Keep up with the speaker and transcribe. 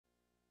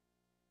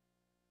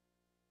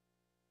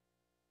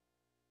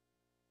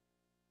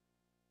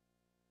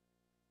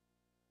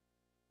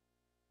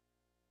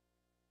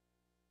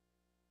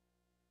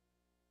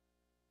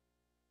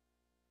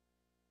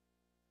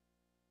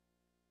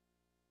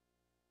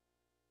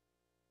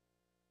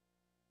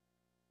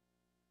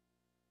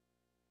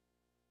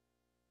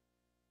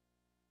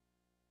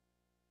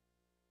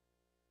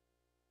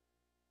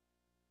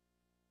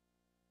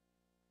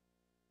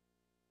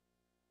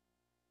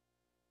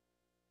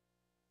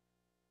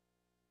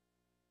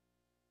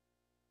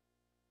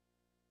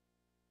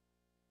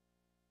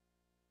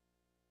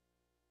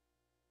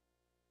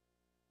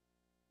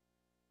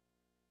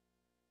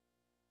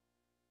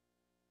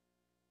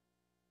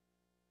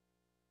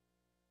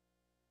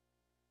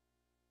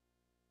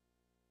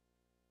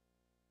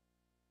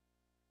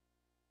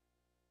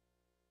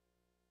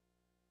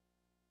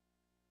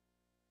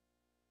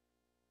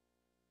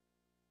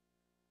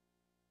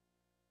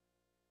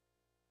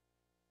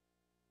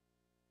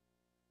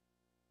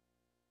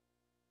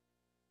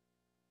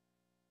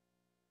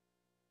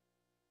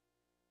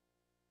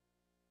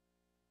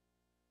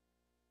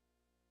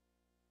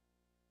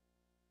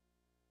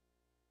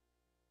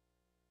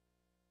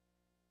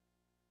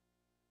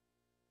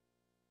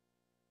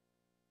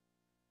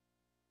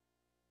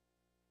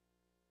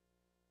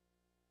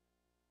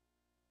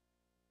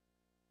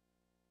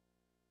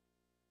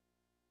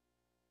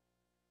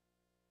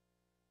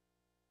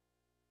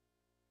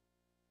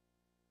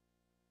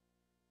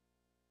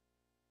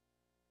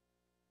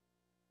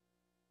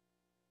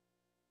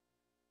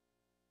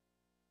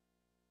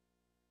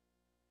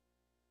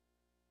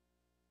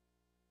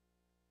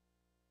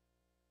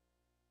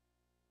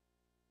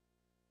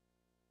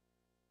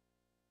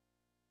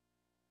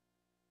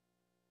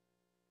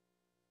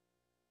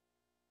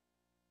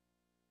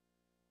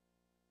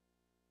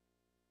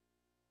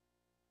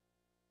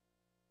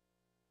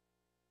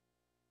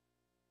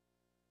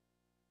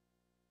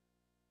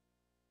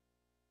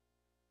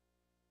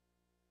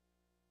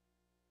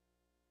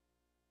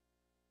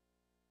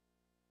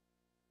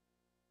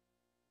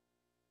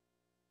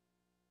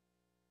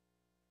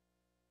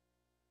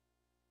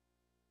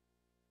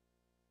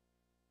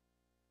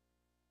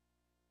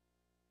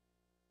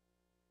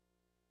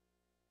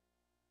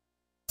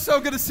So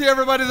good to see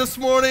everybody this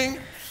morning.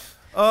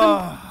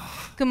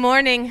 Good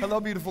morning. Hello,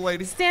 beautiful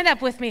lady. Stand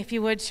up with me if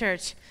you would,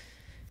 church.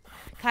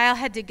 Kyle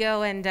had to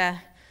go and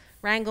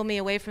wrangle me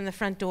away from the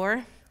front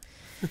door.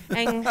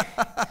 And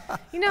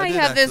you know, you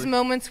have those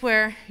moments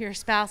where your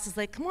spouse is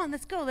like, come on,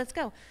 let's go, let's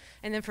go.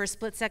 And then for a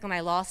split second, I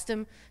lost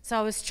him. So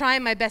I was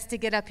trying my best to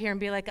get up here and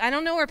be like, I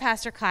don't know where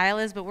Pastor Kyle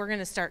is, but we're going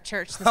to start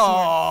church this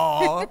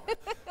morning.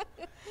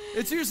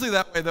 It's usually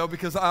that way, though,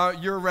 because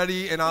you're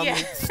ready and I'm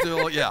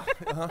still,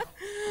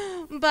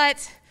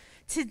 But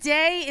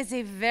today is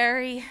a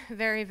very,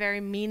 very, very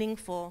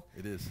meaningful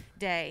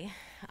day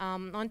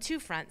on two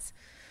fronts.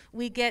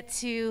 We get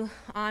to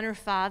honor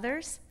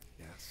fathers,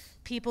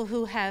 people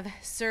who have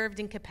served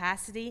in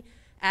capacity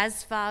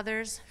as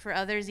fathers for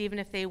others, even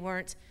if they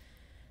weren't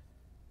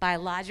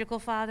biological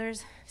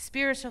fathers,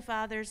 spiritual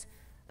fathers,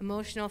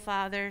 emotional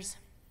fathers.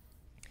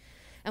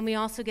 And we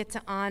also get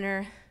to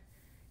honor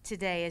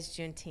today as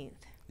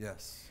Juneteenth.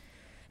 Yes.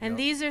 And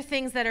these are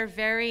things that are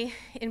very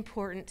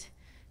important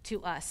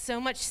to us,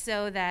 so much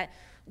so that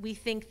we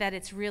think that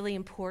it's really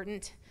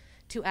important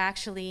to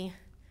actually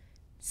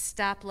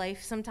stop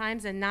life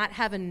sometimes and not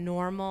have a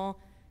normal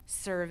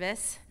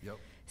service,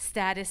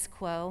 status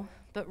quo,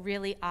 but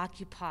really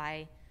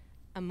occupy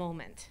a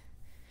moment.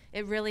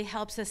 It really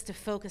helps us to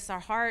focus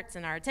our hearts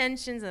and our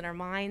attentions and our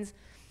minds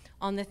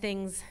on the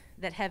things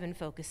that heaven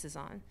focuses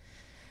on.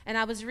 And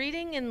I was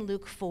reading in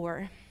Luke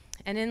 4,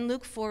 and in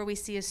Luke 4 we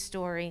see a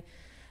story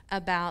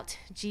about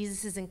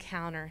Jesus'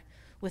 encounter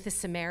with a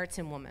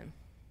Samaritan woman.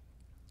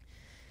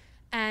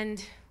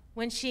 And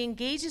when she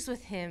engages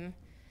with him,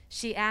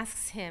 she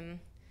asks him,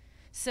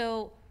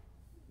 so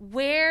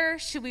where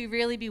should we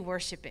really be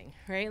worshiping,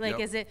 right? Like,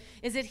 is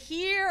it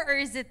here or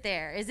is it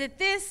there? Is it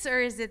this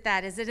or is it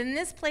that? Is it in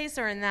this place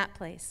or in that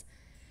place?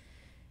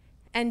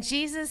 And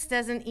Jesus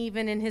doesn't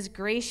even, in his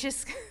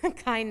gracious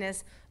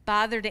kindness,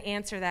 bother to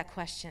answer that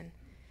question.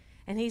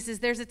 And he says,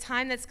 there's a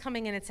time that's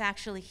coming, and it's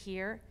actually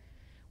here,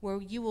 where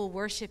you will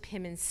worship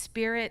him in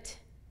spirit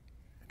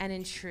and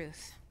in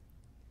truth.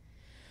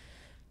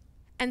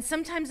 And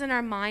sometimes in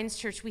our minds,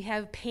 church, we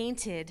have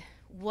painted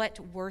what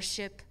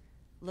worship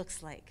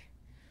looks like,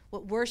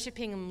 what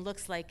worshiping him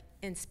looks like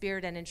in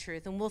spirit and in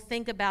truth. And we'll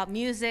think about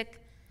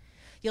music.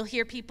 You'll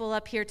hear people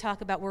up here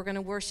talk about we're going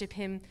to worship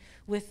him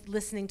with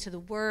listening to the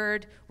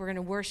word. We're going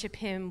to worship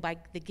him by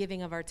the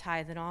giving of our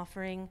tithe and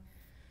offering.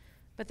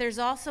 But there's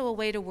also a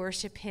way to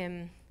worship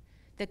him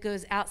that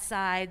goes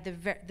outside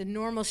the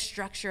normal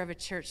structure of a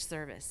church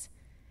service.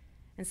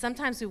 And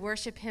sometimes we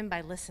worship him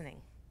by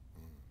listening.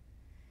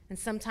 And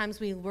sometimes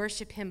we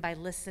worship him by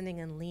listening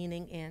and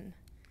leaning in.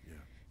 Yeah.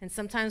 And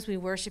sometimes we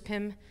worship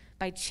him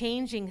by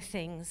changing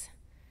things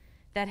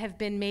that have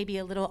been maybe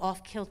a little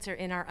off kilter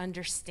in our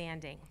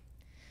understanding.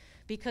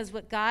 Because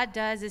what God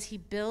does is he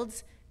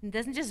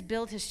doesn't just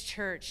build his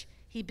church,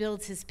 he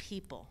builds his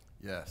people.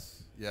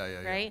 Yes.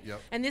 Right?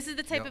 Yep. And this is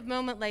the type of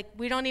moment, like,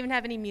 we don't even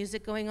have any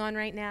music going on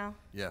right now.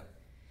 Yeah.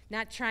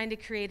 Not trying to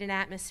create an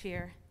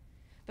atmosphere,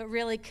 but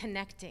really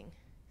connecting.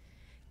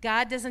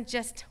 God doesn't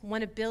just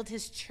want to build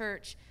his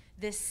church,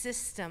 this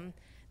system,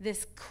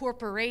 this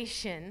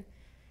corporation.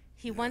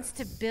 He wants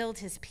to build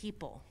his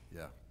people.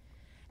 Yeah.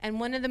 And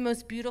one of the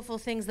most beautiful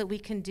things that we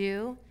can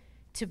do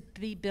to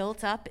be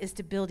built up is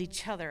to build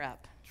each other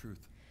up.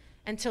 Truth.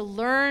 And to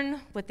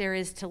learn what there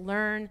is to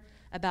learn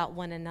about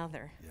one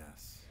another.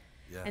 Yes.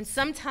 And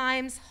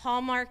sometimes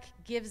Hallmark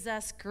gives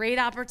us great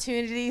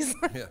opportunities,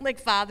 like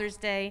Father's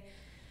Day.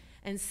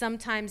 And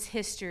sometimes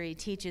history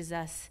teaches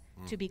us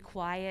to be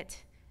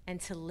quiet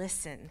and to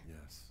listen.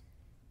 Yes.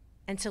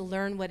 And to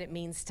learn what it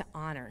means to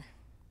honor.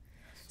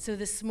 Yes. So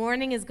this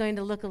morning is going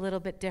to look a little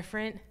bit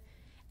different,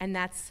 and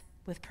that's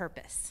with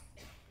purpose.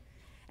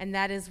 And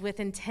that is with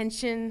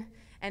intention,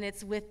 and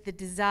it's with the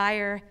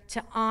desire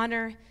to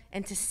honor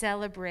and to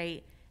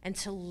celebrate and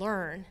to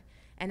learn.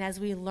 And as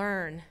we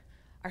learn,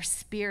 our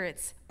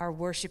spirits are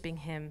worshiping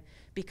him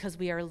because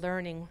we are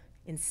learning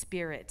in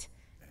spirit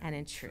and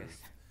in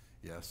truth.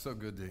 Yeah, so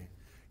good, Dee.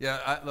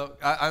 Yeah,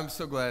 I'm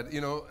so glad.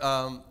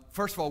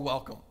 First of all,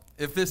 welcome.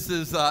 If this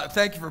is,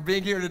 thank you for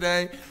being here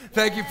today.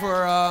 Thank you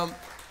for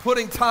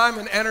putting time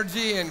and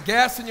energy and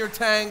gas in your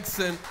tanks,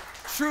 and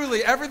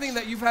truly everything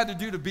that you've had to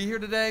do to be here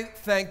today,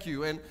 thank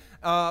you. And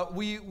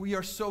we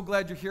are so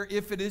glad you're here.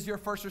 If it is your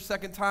first or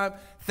second time,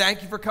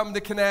 thank you for coming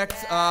to Connect.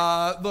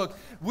 Look,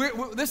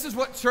 this is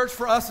what church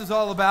for us is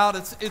all about.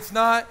 It's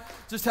not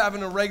just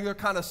having a regular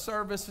kind of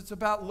service. It's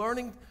about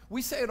learning.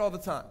 We say it all the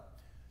time.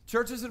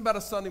 Church isn't about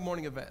a Sunday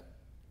morning event.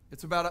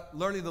 It's about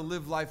learning to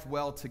live life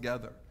well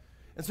together.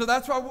 And so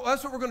that's what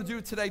we're going to do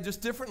today,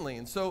 just differently.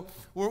 And so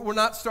we're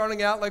not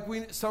starting out like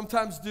we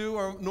sometimes do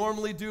or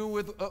normally do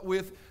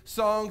with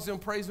songs and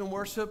praise and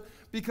worship,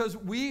 because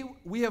we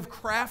have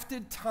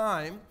crafted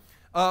time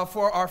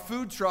for our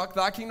food truck,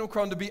 Thy Kingdom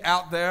Come, to be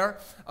out there,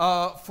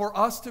 for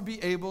us to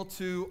be able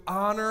to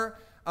honor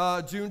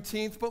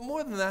Juneteenth, but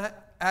more than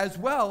that, as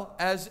well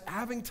as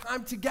having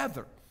time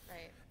together.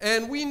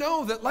 And we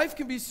know that life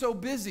can be so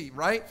busy,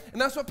 right?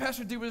 And that's what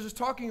Pastor D was just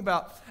talking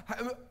about.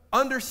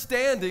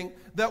 understanding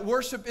that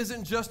worship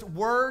isn't just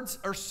words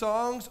or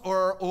songs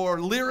or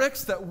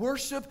lyrics, that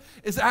worship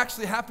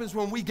actually happens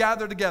when we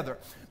gather together.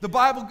 The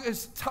Bible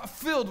is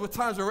filled with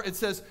times where it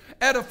says,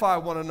 edify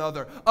one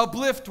another,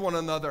 uplift one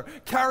another,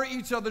 carry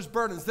each other's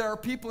burdens. There are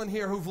people in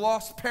here who've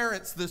lost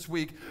parents this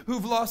week,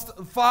 who've lost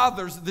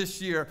fathers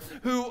this year,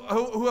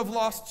 who have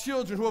lost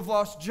children, who have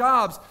lost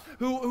jobs,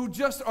 who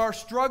just are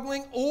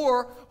struggling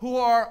or who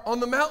are on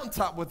the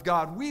mountaintop with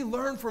God. We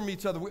learn from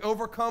each other. We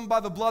overcome by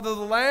the blood of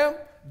the Lamb,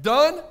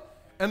 done,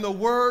 and the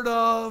word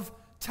of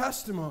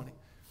testimony.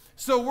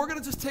 So we're going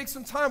to just take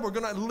some time. We're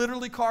going to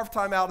literally carve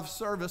time out of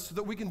service so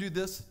that we can do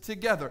this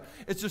together.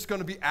 It's just going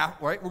to be,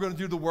 right? We're going to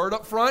do the word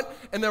up front,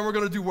 and then we're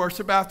going to do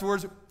worship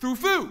afterwards through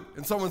food.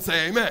 And someone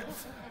say amen.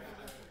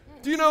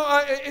 Do you know,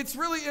 it's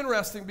really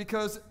interesting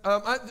because,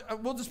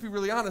 we'll just be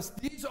really honest,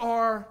 these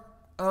are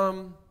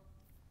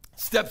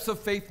steps of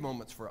faith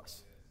moments for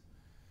us.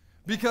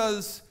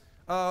 Because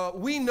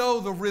we know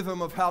the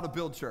rhythm of how to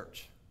build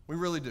church. We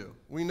really do.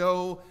 We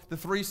know the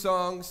 3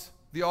 songs,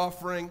 the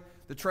offering,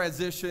 the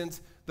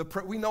transitions,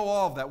 we know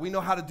all of that. We know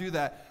how to do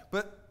that.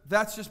 But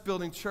that's just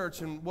building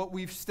church. And what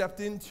we've stepped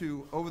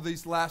into over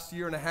these last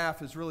year and a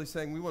half is really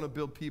saying we want to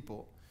build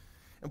people.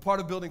 And part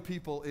of building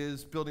people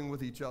is building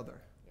with each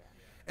other. Yeah.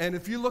 And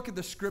if you look at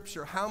the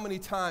scripture, how many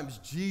times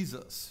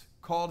Jesus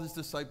called his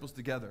disciples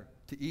together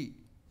to eat?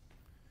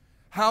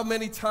 How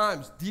many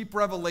times deep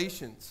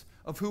revelations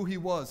of who he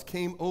was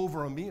came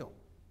over a meal?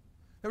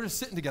 They were just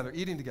sitting together,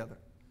 eating together.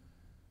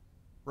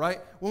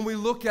 Right? When we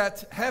look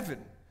at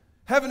heaven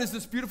is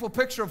this beautiful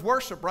picture of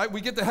worship, right?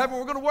 We get to heaven,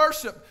 we're going to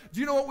worship. Do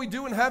you know what we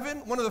do in heaven?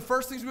 One of the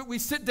first things we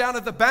sit down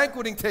at the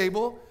banqueting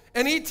table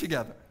and eat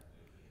together.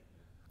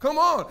 Come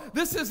on.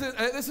 This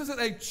isn't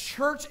a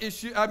church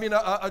issue,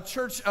 a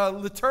church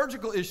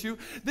liturgical issue.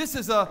 This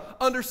is a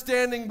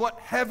understanding what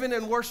heaven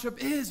and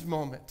worship is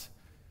moment.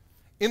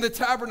 In the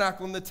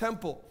tabernacle, in the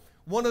temple,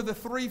 one of the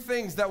 3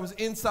 things that was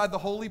inside the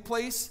holy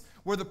place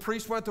where the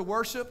priest went to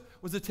worship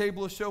was a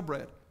table of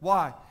showbread.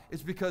 Why?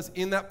 It's because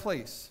in that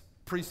place,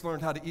 priests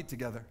learned how to eat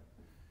together.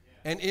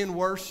 And in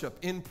worship,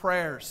 in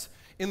prayers,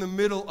 in the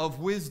middle of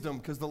wisdom,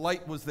 because the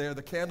light was there,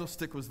 the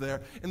candlestick was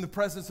there, in the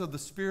presence of the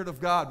Spirit of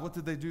God, what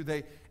did they do?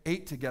 They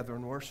ate together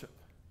in worship.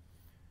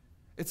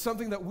 It's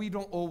something that we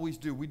don't always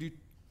do.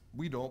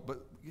 We don't,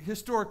 but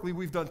historically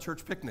we've done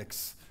church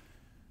picnics.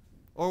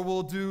 Or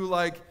we'll do,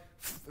 like,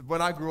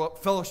 when I grew up,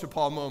 fellowship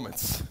hall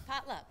moments.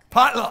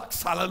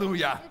 Potlucks,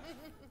 hallelujah.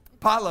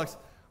 Potlucks.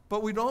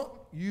 But we don't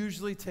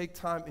usually take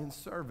time in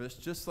service,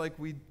 just like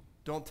we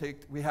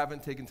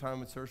haven't taken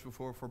time in service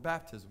before for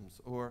baptisms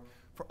or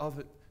for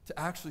other, to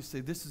actually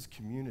say this is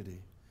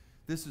community,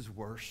 this is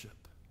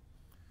worship.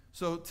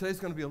 So today's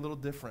going to be a little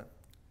different,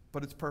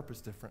 but it's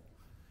purpose different.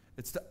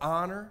 It's to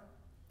honor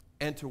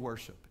and to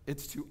worship.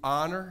 It's to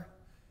honor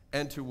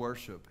and to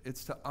worship.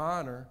 It's to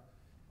honor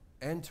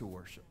and to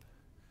worship.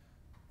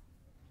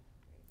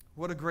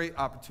 What a great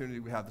opportunity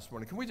we have this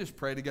morning. Can we just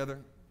pray together?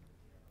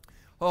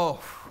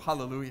 Oh,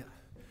 hallelujah.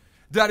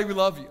 Daddy, we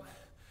love you.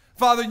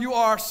 Father, you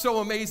are so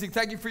amazing.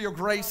 Thank you for your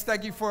grace.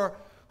 Thank you for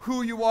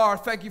who you are.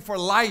 Thank you for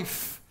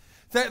life.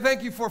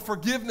 Thank you for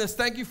forgiveness.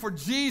 Thank you for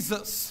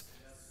Jesus.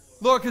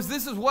 Lord, because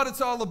this is what it's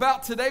all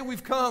about. Today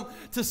we've come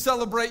to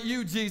celebrate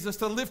you, Jesus,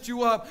 to lift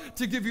you up,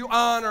 to give you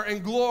honor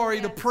and glory,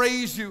 to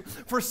praise you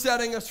for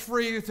setting us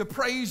free, to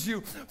praise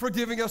you for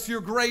giving us your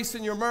grace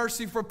and your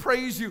mercy, for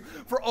praise you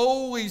for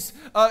always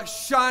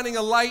shining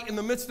a light in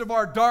the midst of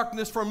our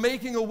darkness, for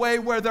making a way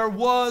where there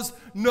was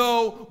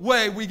no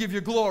way. We give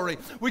you glory.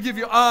 We give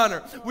you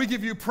honor. We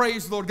give you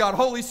praise, Lord God.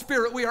 Holy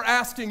Spirit, we are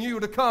asking you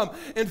to come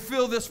and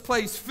fill this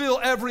place, fill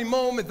every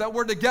moment that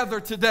we're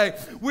together today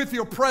with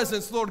your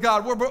presence, Lord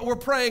God. We're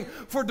praying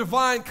for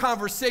divine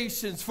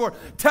conversations, for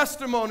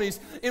testimonies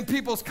in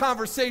people's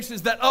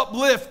conversations that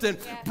uplift and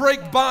break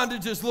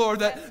bondages, Lord,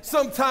 that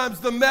sometimes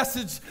the mess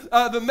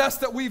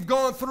that we've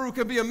gone through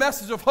can be a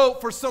message of hope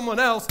for someone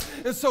else.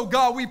 And so,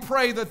 God, we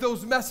pray that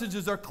those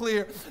messages are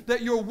clear,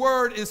 that your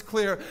word is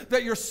clear,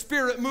 that your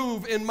Spirit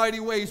move in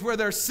mighty ways. Where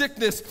there's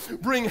sickness,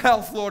 bring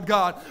health, Lord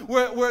God.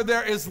 Where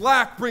there is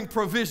lack, bring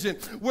provision.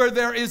 Where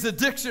there is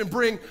addiction,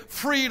 bring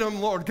freedom,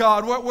 Lord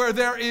God. Where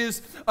there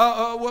is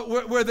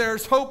where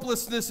there's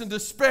hopelessness and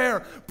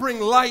despair, bring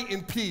light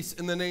and peace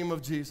in the name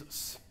of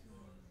Jesus.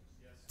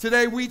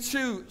 Today we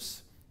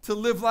choose to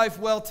live life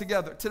well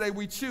together. Today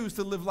we choose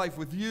to live life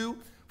with you,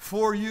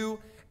 for you,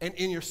 and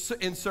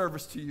in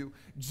service to you.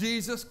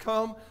 Jesus,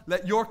 come,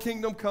 let your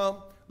kingdom come,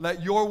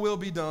 let your will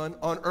be done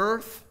on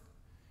earth,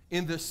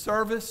 in this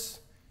service,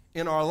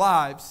 in our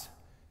lives,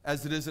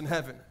 as it is in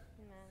heaven.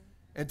 Amen.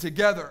 And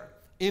together,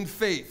 in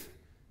faith,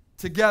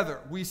 together,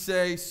 we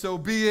say, so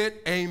be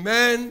it,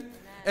 amen.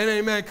 And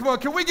amen. Come on,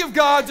 can we give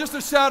God just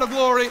a shout of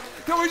glory?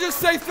 Can we just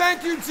say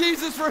thank you,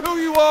 Jesus, for who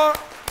you are?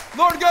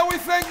 Lord God, we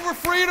thank you for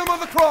freedom of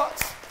the cross.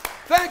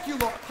 Thank you,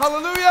 Lord.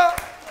 Hallelujah.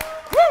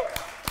 Woo!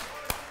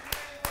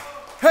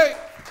 Hey,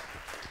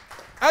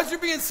 as you're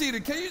being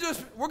seated,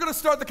 we're going to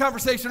start the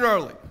conversation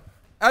early.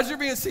 As you're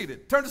being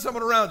seated, turn to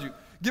someone around you.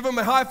 Give them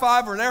a high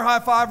five or an air high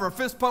five or a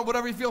fist pump,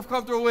 whatever you feel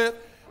comfortable with.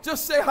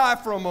 Just say hi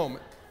for a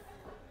moment.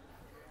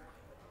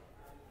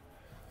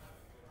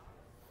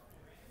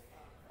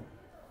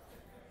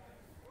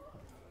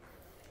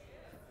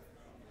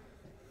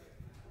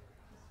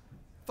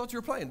 Thought you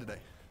were playing today.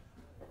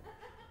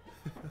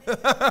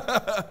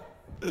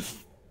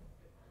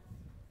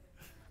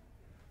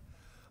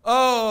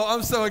 Oh,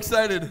 I'm so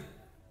excited.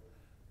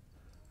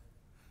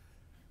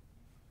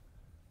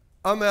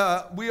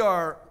 We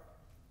are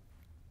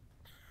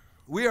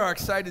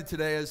excited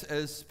today,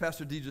 as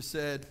Pastor D just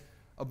said,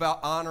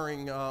 about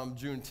honoring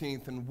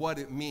Juneteenth and what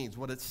it means,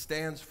 what it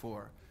stands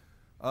for.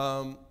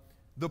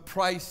 The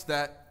price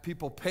that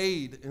people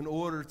paid in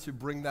order to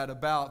bring that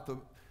about,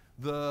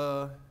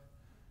 the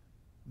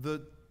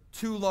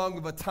too long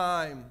of a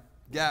time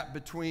gap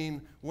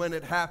between when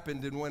it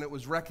happened and when it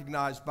was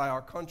recognized by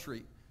our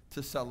country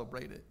to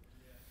celebrate it.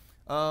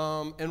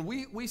 And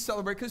we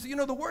celebrate because, you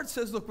know, the word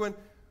says, look, when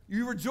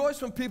you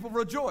rejoice when people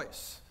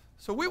rejoice.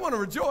 So we want to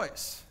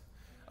rejoice.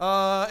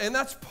 And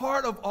that's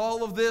part of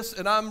all of this.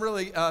 And I'm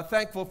really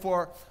thankful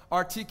for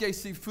our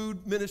TKC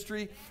food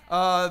ministry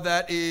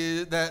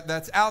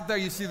that's out there.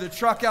 You see the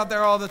truck out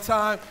there all the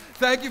time.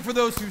 Thank you for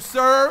those who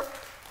serve.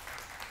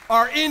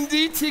 Our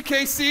Indy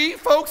TKC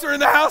folks are in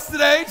the house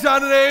today.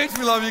 John and Age,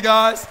 we love you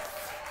guys.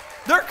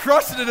 They're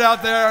crushing it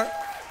out there.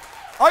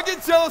 I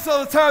get jealous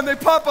all the time. They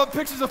pop up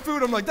pictures of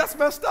food. I'm like, that's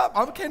messed up.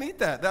 I can't eat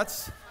that.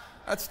 That's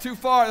too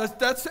far.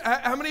 That's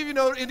how many of you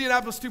know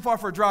Indianapolis is too far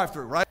for a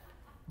drive-through, right?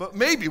 But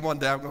maybe one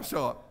day I'm going to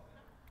show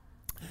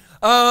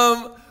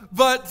up.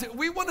 But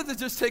we wanted to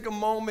just take a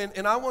moment,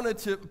 and I wanted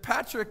to,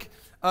 Patrick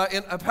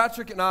and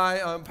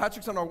I,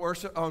 Patrick's on our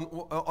worship,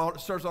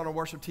 serves on our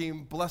worship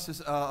team,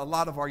 blesses a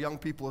lot of our young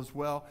people as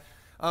well.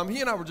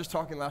 He and I were just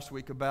talking last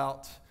week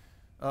about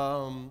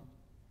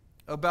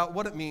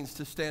what it means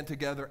to stand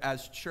together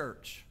as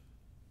church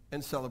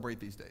and celebrate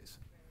these days.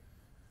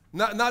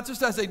 Not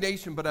just as a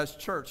nation, but as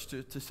church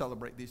to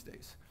celebrate these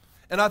days.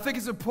 And I think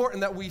it's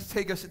important that we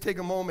take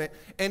a moment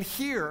and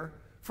hear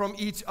from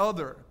each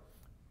other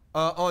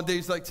on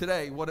days like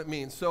today what it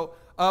means. So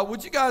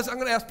would you guys, I'm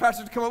going to ask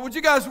Patrick to come up. Would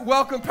you guys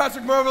welcome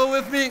Patrick Merville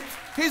with me?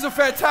 He's a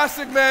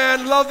fantastic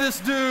man. Love this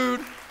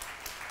dude.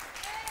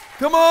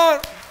 Come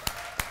on.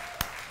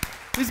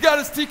 He's got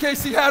his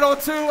TKC hat on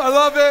too. I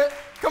love it.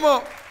 Come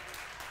on.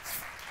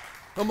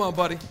 Come on,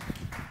 buddy.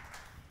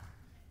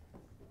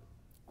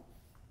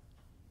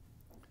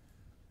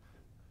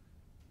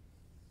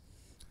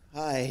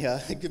 Hi,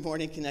 good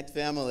morning, Connect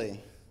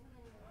family.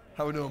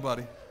 How we doing,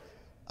 buddy?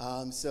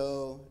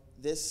 So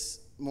this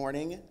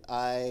morning,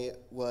 I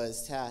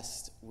was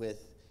tasked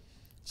with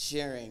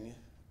sharing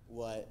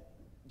what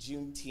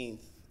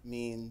Juneteenth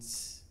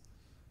means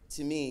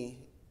to me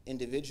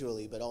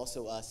individually, but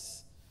also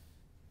us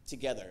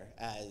together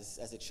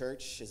as a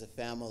church, as a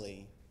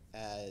family,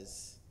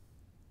 as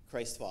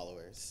Christ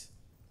followers.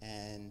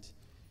 And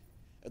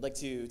I'd like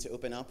to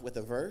open up with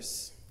a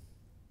verse.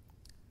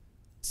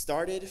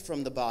 Started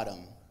from the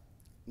bottom,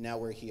 now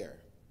we're here.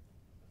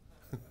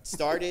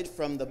 Started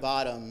from the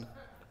bottom,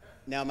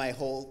 now my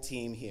whole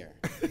team here.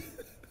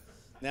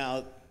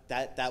 Now,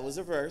 that was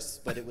a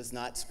verse, but it was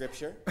not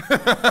scripture.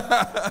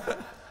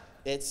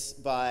 It's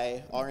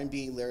by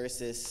R&B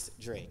lyricist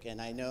Drake.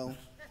 And I know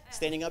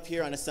standing up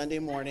here on a Sunday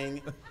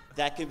morning,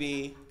 that could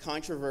be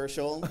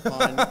controversial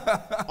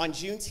on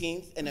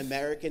Juneteenth, an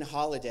American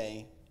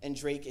holiday, and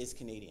Drake is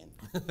Canadian.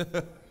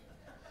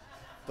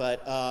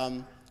 But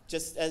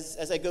just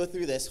as I go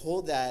through this,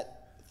 hold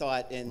that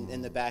thought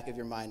in the back of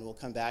your mind. We'll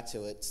come back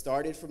to it.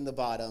 Started from the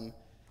bottom,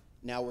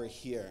 now we're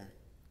here.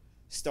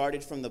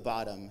 Started from the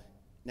bottom,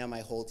 now my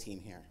whole team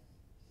here.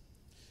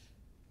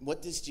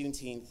 What does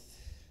Juneteenth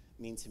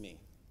mean to me?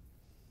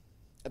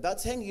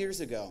 About 10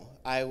 years ago,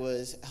 I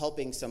was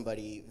helping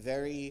somebody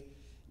very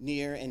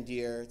near and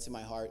dear to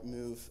my heart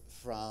move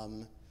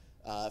from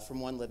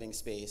one living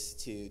space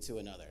to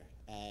another.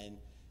 And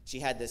she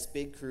had this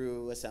big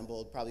crew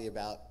assembled, probably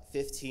about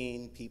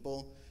 15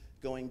 people,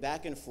 going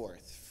back and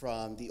forth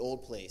from the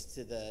old place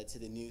to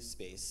the new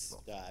space,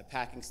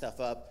 packing stuff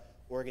up,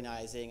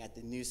 organizing at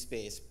the new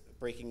space,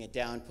 breaking it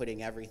down,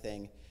 putting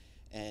everything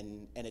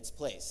in its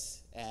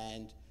place.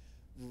 And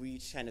we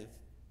kind of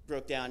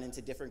broke down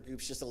into different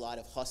groups, just a lot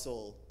of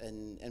hustle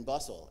and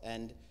bustle.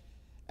 And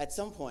at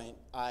some point,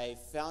 I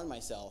found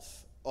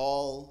myself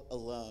all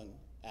alone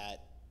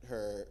at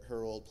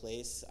her old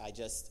place. I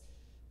just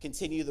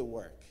continue the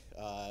work,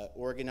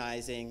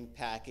 organizing,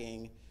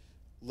 packing,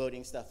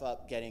 loading stuff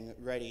up, getting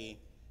ready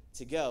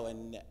to go.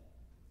 And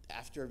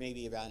after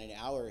maybe about an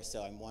hour or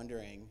so, I'm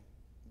wondering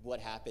what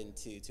happened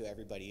to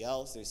everybody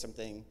else. There's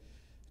something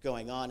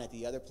going on at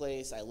the other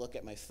place. I look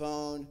at my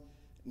phone,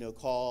 no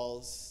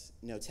calls,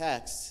 no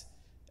texts.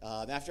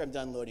 After I'm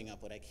done loading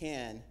up what I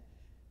can,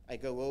 I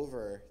go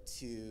over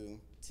to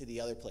the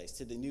other place,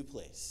 to the new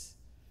place.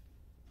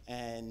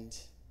 And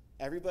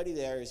everybody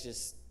there is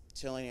just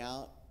chilling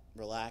out,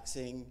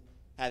 relaxing,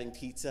 having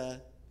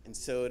pizza and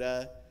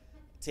soda,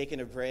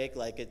 taking a break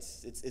like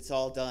it's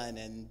all done,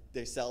 and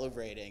they're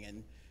celebrating.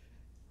 And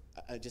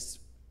I just,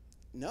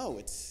 no,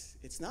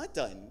 it's not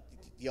done.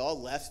 Y'all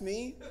left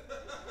me.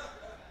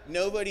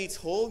 Nobody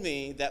told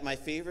me that my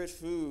favorite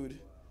food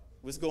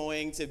was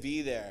going to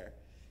be there,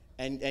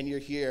 and you're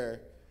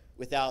here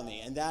without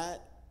me. And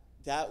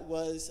that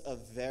was a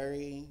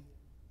very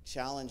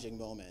challenging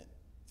moment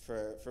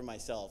for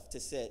myself, to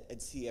sit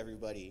and see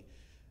everybody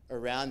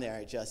around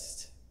there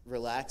just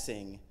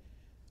relaxing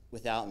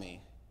without me.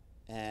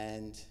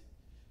 And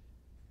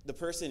the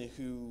person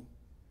who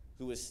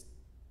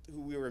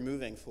we were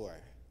moving for,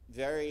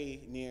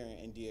 very near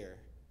and dear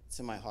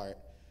to my heart,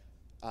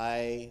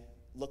 I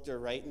looked her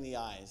right in the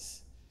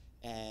eyes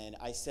and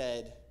I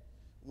said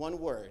one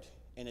word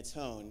in a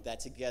tone that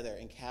together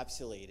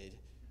encapsulated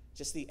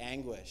just the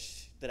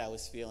anguish that I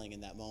was feeling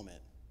in that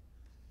moment.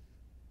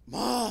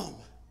 Mom!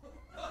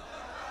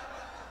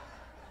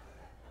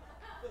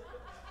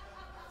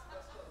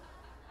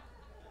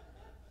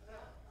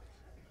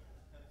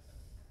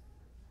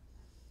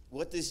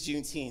 What does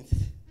Juneteenth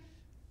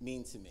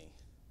mean to me?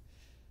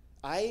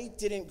 I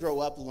didn't grow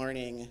up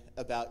learning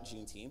about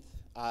Juneteenth.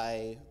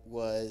 I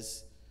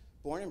was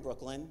born in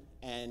Brooklyn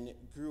and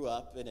grew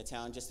up in a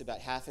town just about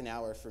half an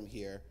hour from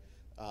here.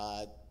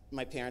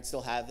 My parents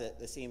still have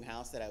the same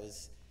house that I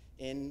was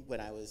in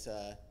when I was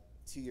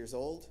 2 years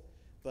old.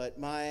 But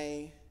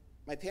my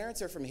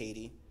parents are from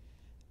Haiti,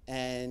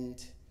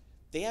 and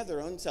they have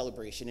their own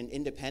celebration, an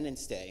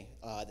Independence Day,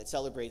 that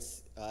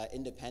celebrates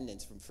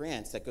independence from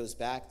France, that goes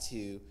back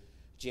to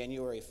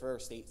January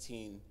 1st,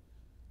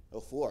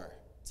 1804.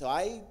 So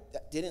I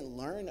didn't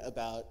learn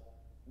about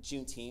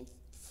Juneteenth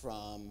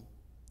from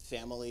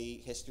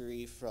family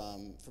history,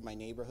 from my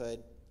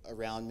neighborhood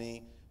around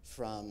me,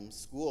 from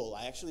school.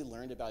 I actually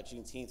learned about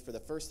Juneteenth for the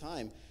first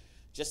time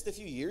just a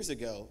few years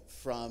ago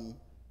from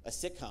a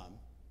sitcom,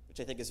 which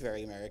I think is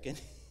very American.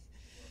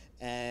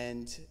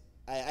 And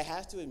I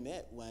have to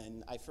admit,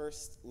 when I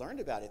first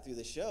learned about it through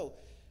the show,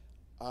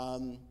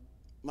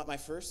 my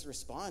first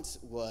response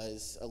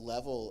was a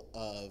level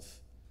of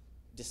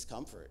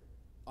discomfort.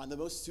 On the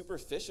most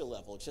superficial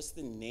level, just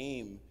the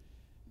name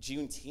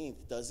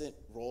Juneteenth doesn't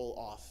roll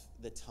off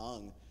the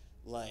tongue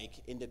like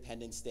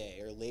Independence Day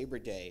or Labor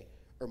Day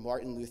or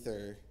Martin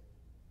Luther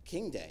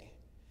King Day.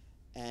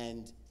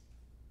 And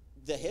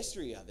the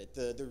history of it,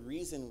 the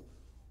reason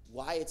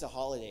why it's a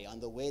holiday on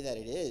the way that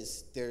it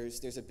is,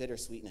 there's a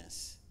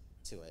bittersweetness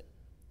to it.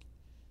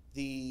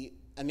 The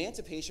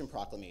Emancipation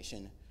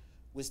Proclamation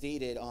was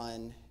dated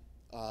on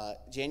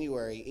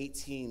January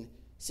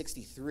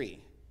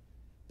 1863,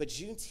 but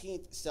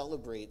Juneteenth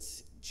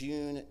celebrates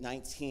June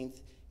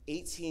 19th,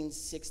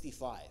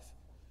 1865,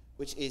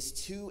 which is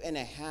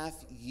 2.5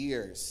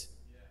 years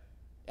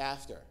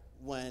after,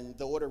 when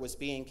the order was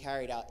being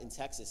carried out in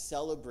Texas,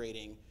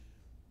 celebrating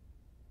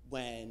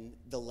when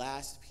the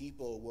last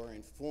people were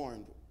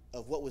informed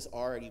of what was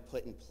already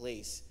put in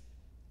place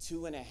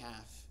 2.5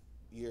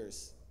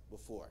 years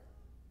before.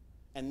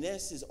 And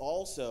this is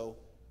also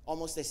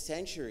almost a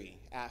century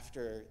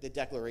after the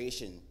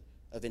Declaration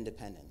of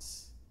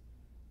Independence.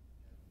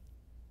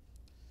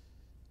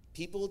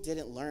 People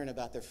didn't learn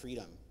about their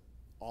freedom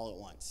all at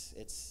once.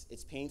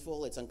 It's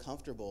painful, it's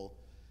uncomfortable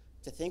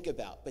to think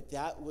about, but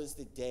that was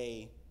the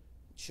day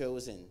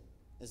chosen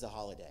as a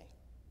holiday.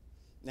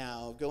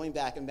 Now, going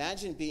back,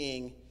 imagine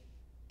being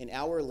an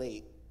hour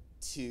late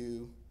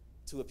to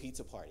a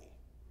pizza party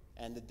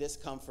and the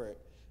discomfort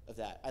of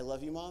that. I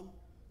love you, Mom.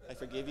 I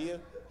forgive you.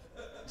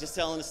 Just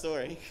telling a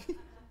story.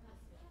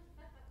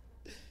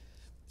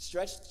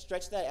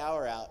 Stretch that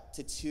hour out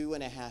to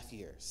 2.5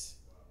 years.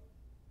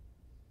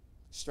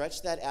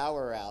 Stretch that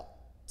hour out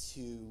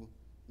to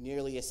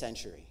nearly a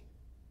century.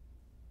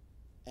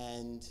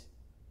 And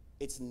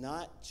it's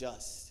not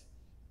just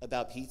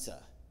about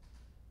pizza.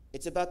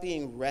 It's about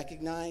being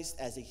recognized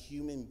as a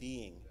human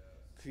being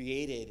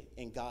created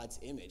in God's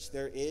image.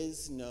 There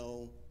is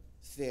no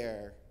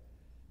fair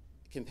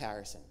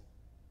comparison.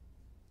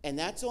 And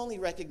that's only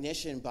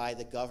recognition by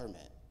the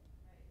government.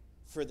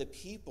 For the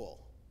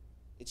people,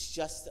 it's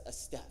just a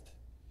step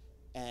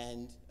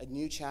and a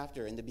new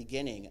chapter in the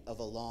beginning of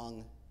a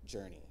long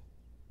journey.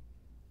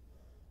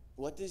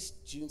 What does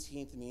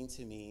Juneteenth mean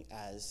to me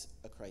as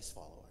a Christ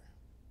follower?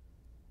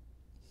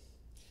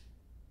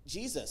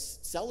 Jesus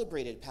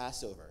celebrated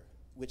Passover,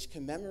 which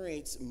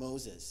commemorates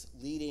Moses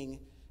leading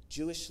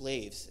Jewish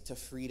slaves to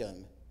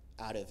freedom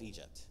out of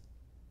Egypt.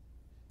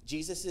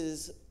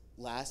 Jesus'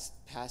 last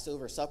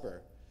Passover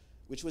supper,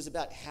 which was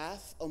about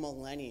half a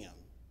millennium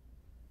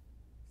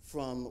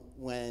from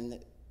when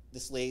the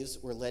slaves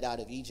were led out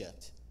of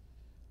Egypt,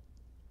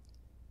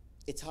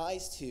 it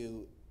ties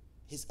to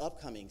his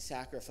upcoming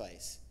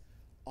sacrifice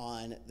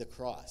on the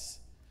cross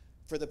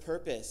for the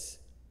purpose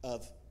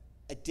of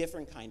a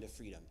different kind of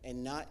freedom,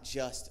 and not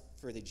just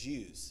for the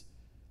Jews,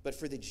 but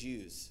for the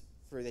Jews,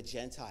 for the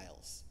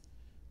Gentiles,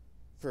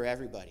 for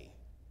everybody.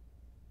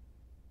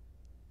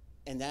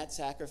 And that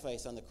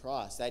sacrifice on the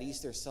cross, that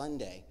Easter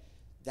Sunday,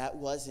 that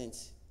wasn't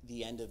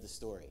the end of the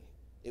story.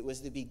 It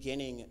was the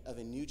beginning of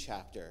a new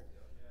chapter.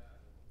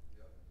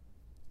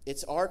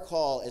 It's our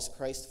call as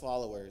Christ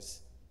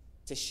followers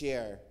to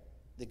share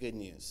the good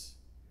news.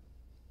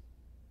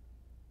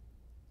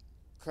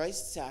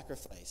 Christ's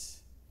sacrifice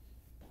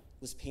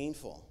was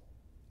painful,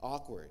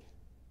 awkward.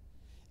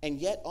 And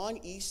yet on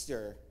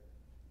Easter,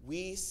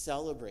 we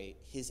celebrate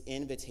his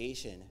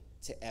invitation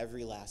to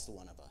every last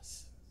one of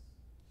us.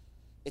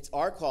 It's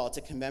our call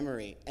to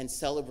commemorate and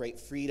celebrate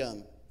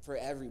freedom for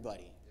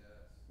everybody,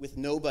 with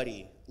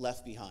nobody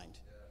left behind.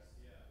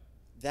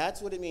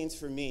 That's what it means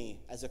for me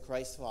as a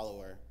Christ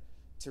follower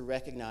to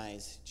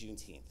recognize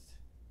Juneteenth.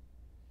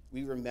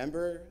 We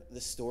remember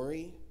the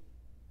story,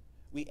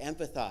 we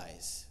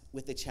empathize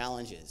with the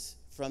challenges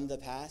from the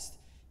past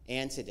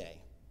and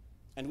today,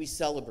 and we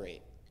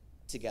celebrate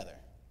together.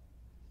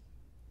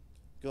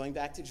 Going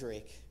back to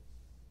Drake,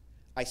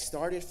 I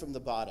started from the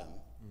bottom,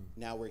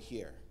 now we're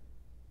here.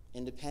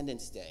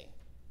 Independence Day,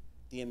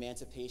 the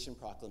Emancipation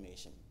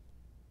Proclamation,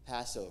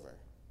 Passover.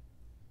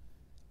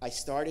 I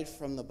started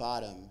from the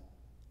bottom,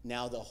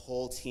 now the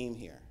whole team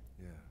here.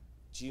 Yeah.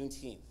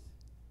 Juneteenth,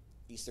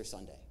 Easter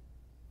Sunday.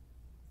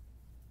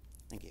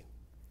 Thank you.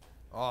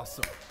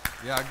 Awesome.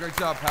 Yeah, great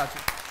job,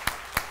 Patrick.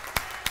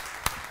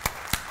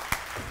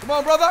 Come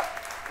on, brother.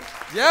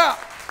 Yeah.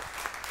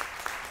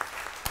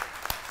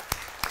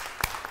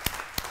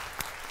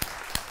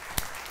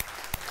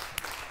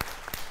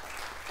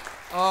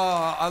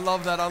 Oh, I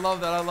love that. I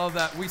love that. I love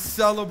that. We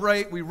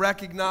celebrate, we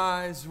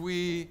recognize,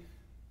 we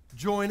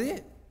join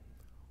in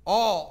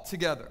all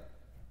together.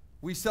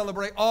 We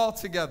celebrate all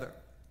together.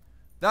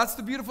 That's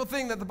the beautiful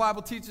thing that the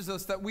Bible teaches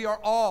us, that we are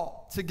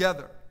all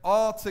together.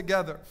 All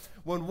together.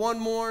 When one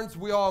mourns,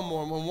 we all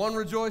mourn. When one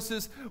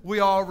rejoices, we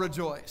all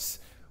rejoice.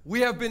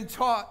 We have been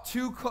taught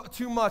too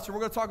much, and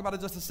we're going to talk about it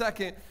in just a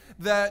second,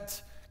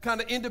 that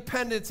kind of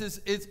independence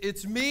is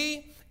it's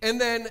me, and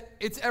then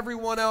it's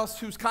everyone else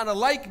who's kind of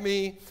like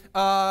me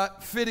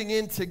fitting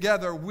in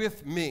together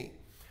with me.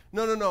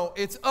 No.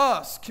 It's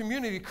us,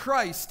 community.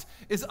 Christ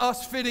is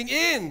us fitting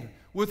in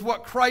with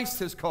what Christ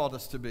has called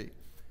us to be.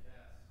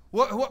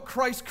 What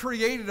Christ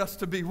created us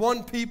to be.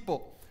 One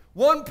people.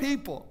 One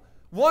people.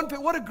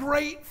 What a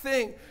great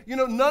thing. You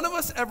know, none of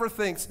us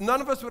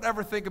would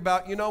ever think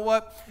about, you know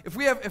what, if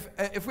we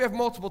have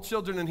multiple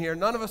children in here,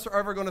 none of us are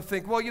ever going to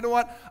think, well, you know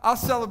what,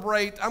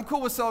 I'm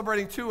cool with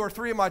celebrating 2 or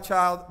 3 of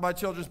my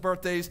children's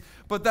birthdays,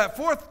 but that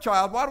 4th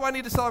child, why do I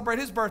need to celebrate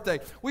his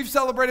birthday? We've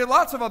celebrated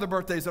lots of other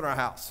birthdays in our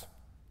house.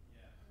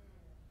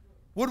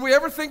 Would we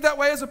ever think that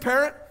way as a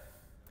parent?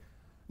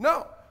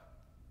 No.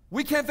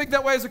 We can't think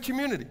that way as a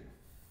community.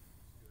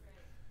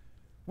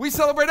 We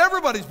celebrate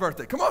everybody's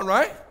birthday. Come on,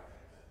 right?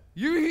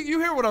 You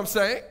hear what I'm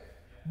saying?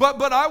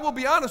 But I will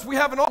be honest, we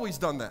haven't always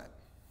done that.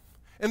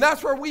 And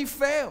that's where we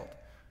failed.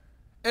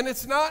 And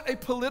it's not a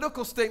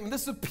political statement.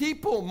 This is a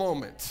people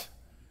moment.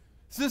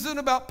 This isn't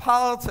about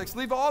politics.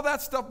 Leave all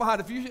that stuff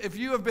behind. If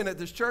you have been at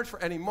this church for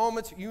any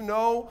moments, you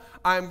know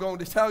I'm going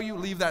to tell you,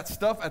 leave that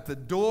stuff at the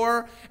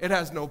door. It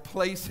has no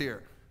place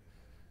here.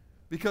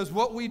 Because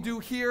what we do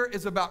here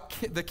is about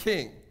the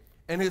King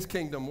and his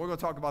kingdom. We're going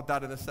to talk about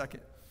that in a second.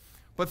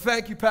 But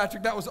thank you,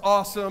 Patrick. That was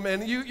awesome.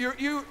 And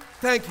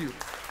thank you.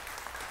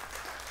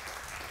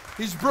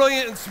 He's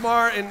brilliant and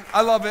smart, and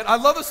I love it. I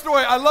love the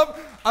story. I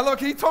love.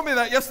 He told me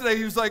that yesterday.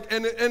 He was like,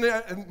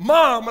 and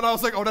Mom, and I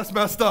was like, oh, that's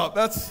messed up.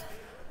 That's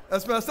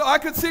messed up. I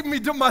could see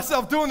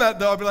myself doing that,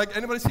 though. I'd be like,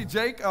 anybody see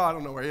Jake? Oh, I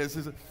don't know where he is.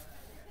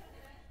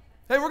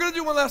 Hey, we're going to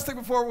do one last thing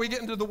before we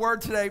get into the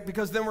word today,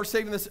 because then we're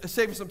saving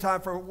some time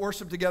for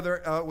worship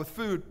together with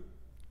food.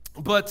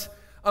 But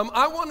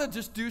I want to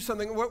just do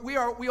something.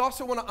 We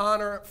also want to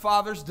honor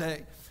Father's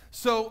Day.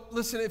 So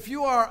listen, if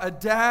you are a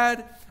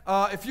dad,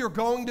 if you're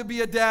going to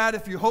be a dad,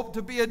 if you hope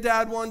to be a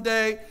dad one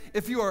day,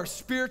 if you are a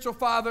spiritual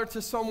father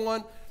to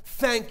someone,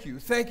 thank you.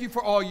 Thank you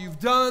for all you've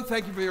done.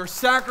 Thank you for your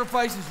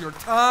sacrifices, your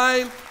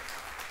time.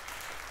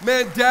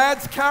 Man,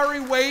 dads carry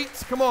weight.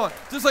 Come on.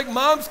 Just like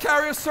moms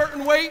carry a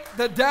certain weight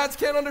that dads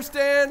can't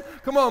understand.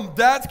 Come on,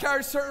 dads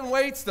carry certain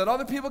weights that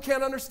other people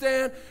can't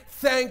understand.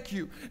 Thank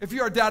you. If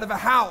you're a dad of a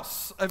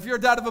house, if you're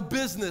a dad of a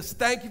business,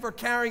 thank you for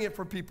carrying it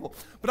for people.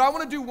 But I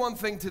want to do one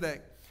thing today.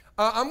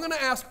 I'm going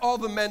to ask all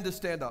the men to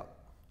stand up.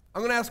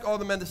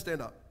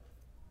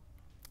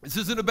 This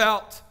isn't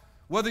about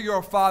whether you're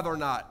a father or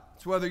not.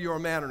 It's whether you're a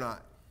man or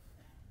not.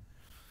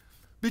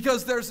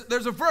 Because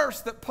there's a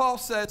verse that Paul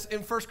says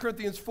in 1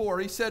 Corinthians 4.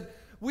 He said,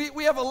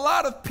 we have a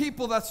lot of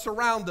people that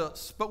surround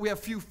us, but we have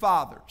few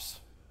fathers.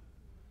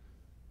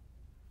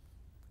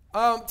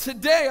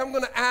 Today I'm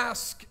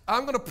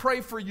going to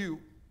pray for you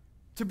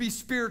to be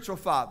spiritual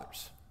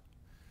fathers.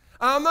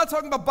 I'm not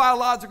talking about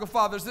biological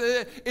fathers.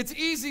 It's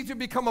easy to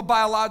become a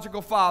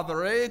biological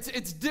father.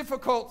 It's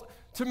difficult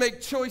to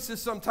make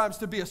choices sometimes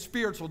to be a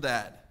spiritual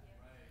dad.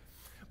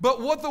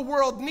 But what the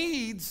world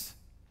needs,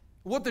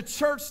 what the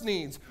church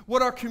needs,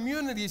 what our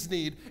communities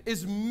need,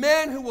 is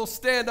men who will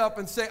stand up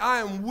and say, I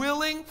am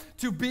willing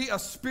to be a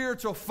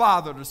spiritual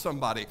father to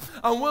somebody.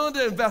 I'm willing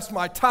to invest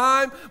my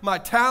time, my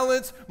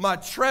talents, my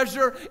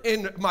treasure,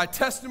 in my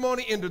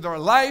testimony into their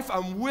life.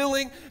 I'm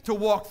willing to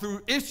walk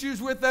through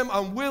issues with them.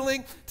 I'm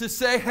willing to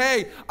say,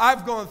 hey,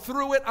 I've gone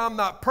through it. I'm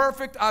not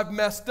perfect. I've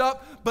messed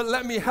up. But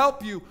let me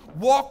help you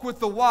walk with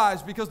the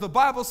wise, because the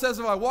Bible says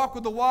if I walk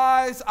with the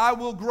wise, I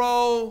will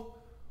grow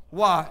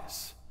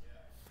wise.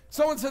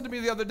 Someone said to me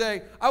the other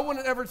day, I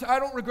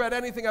don't regret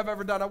anything I've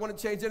ever done. I wouldn't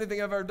change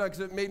anything I've ever done because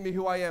it made me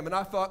who I am. And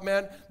I thought,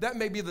 man, that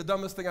may be the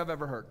dumbest thing I've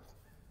ever heard.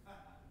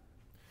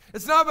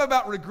 It's not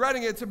about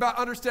regretting it. It's about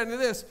understanding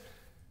this.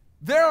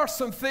 There are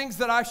some things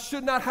that I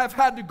should not have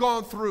had to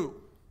go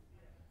through.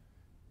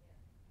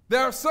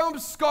 There are some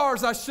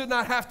scars I should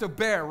not have to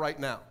bear right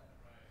now.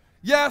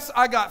 Yes,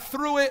 I got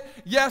through it.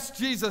 Yes,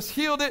 Jesus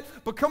healed it.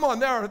 But come on,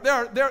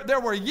 there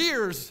were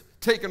years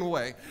taken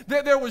away.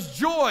 There was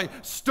joy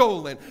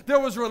stolen. There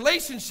was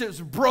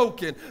relationships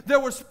broken. There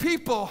was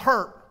people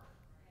hurt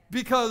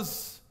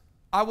because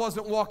I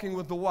wasn't walking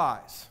with the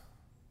wise.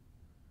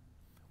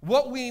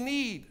 What we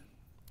need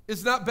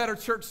is not better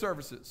church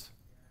services.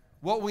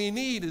 What we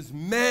need is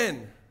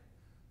men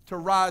to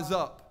rise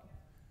up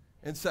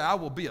and say, I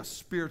will be a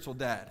spiritual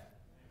dad.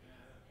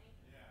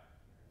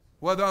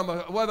 Whether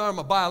I'm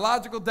a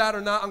biological dad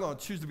or not, I'm going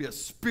to choose to be a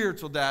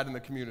spiritual dad in the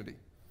community.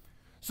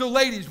 So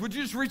ladies, would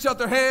you just reach out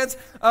their hands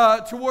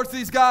towards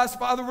these guys?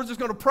 Father, we're just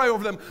going to pray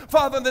over them.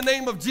 Father, in the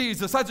name of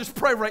Jesus, I just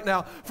pray right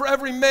now for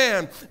every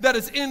man that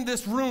is in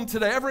this room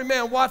today, every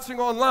man watching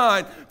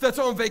online that's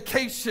on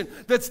vacation,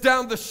 that's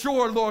down the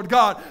shore, Lord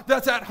God,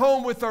 that's at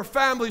home with their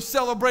family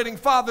celebrating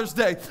Father's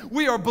Day.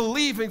 We are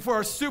believing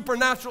for a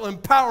supernatural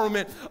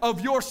empowerment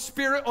of your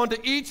Spirit onto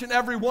each and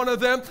every one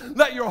of them.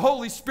 Let your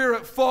Holy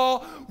Spirit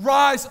fall.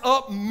 Rise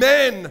up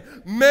men,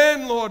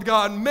 Lord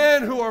God,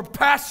 men who are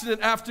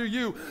passionate after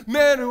you,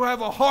 men who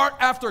have a heart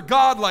after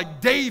God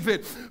like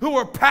David, who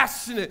are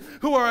passionate,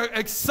 who are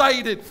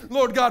excited,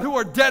 Lord God, who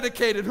are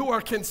dedicated, who are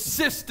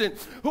consistent,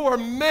 who are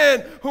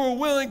men who are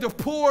willing to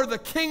pour the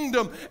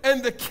kingdom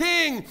and the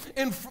king,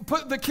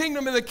 put the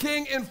kingdom and the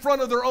king in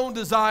front of their own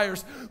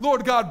desires.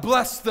 Lord God,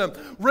 bless them,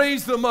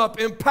 raise them up,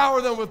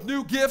 empower them with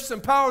new gifts,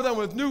 empower them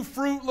with new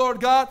fruit, Lord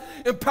God,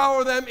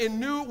 empower them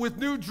with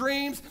new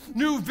dreams,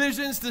 new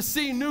visions to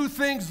see new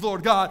things,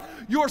 Lord God.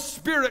 Your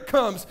Spirit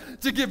comes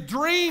to give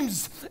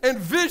dreams and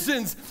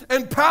visions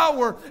and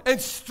power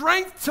and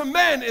strength to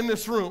men in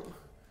this room.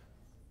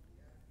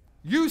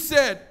 You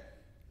said,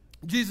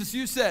 Jesus,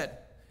 you said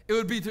it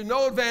would be to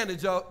no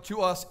advantage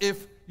to us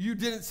if you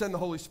didn't send the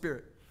Holy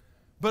Spirit,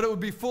 but it would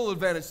be full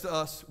advantage to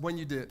us when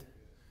you did.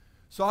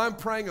 So I'm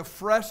praying a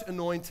fresh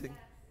anointing.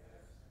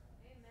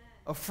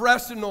 A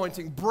fresh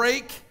anointing.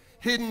 Break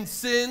hidden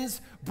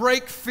sins,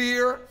 break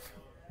fear,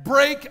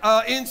 break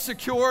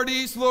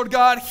insecurities, Lord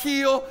God.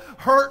 Heal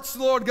hurts,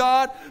 Lord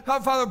God.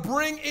 Father,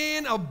 bring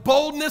in a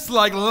boldness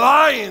like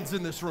lions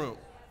in this room.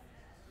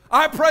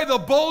 I pray the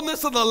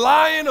boldness of the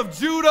Lion of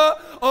Judah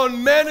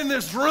on men in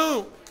this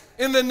room.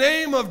 In the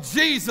name of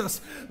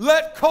Jesus,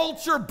 let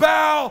culture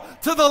bow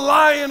to the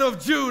Lion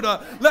of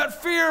Judah.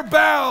 Let fear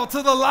bow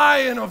to the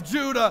Lion of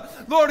Judah.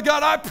 Lord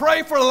God, I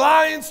pray for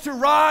lions to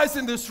rise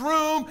in this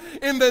room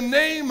in the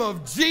name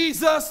of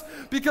Jesus,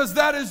 because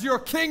that is your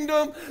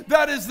kingdom,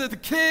 that is the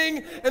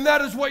King, and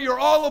that is what you're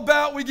all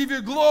about. We give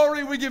you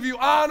glory, we give you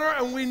honor,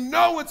 and we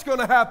know it's going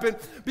to happen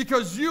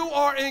because you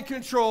are in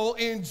control.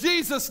 In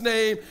Jesus'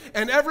 name,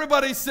 and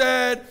everybody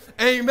said,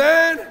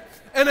 amen.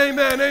 And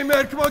amen,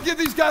 amen. Come on, give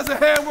these guys a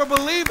hand. We're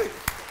believing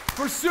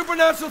for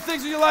supernatural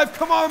things in your life.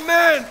 Come on,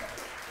 man.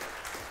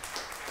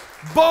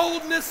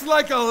 Boldness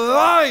like a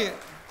lion.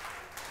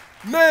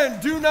 Men,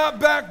 do not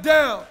back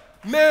down.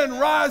 Men,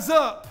 rise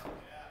up.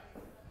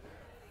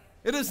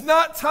 It is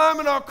not time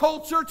in our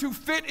culture to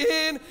fit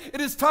in.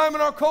 It is time in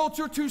our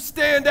culture to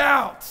stand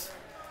out.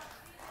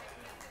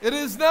 It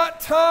is not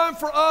time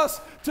for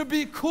us to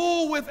be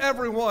cool with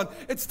everyone.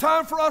 It's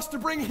time for us to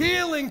bring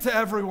healing to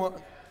everyone.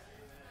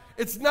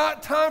 It's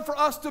not time for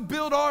us to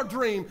build our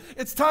dream.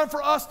 It's time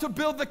for us to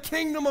build the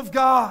kingdom of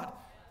God.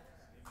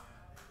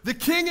 The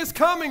King is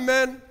coming,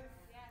 man.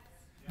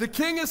 The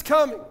King is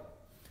coming.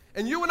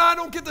 And you and I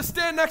don't get to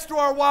stand next to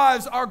our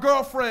wives, our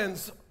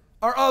girlfriends,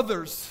 our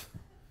others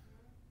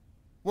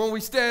when we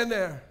stand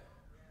there.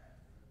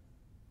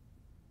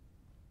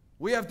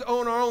 We have to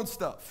own our own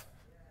stuff.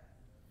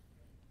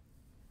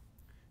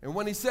 And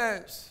when he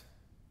says,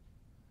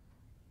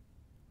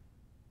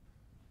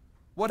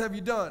 what have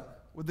you done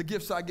with the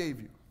gifts I gave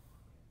you?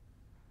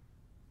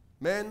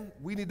 Men,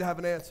 we need to have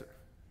an answer.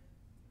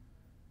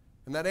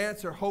 And that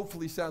answer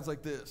hopefully sounds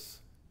like this.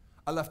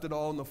 I left it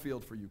all in the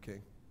field for you,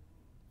 King.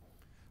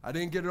 I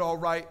didn't get it all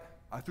right.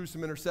 I threw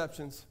some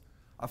interceptions.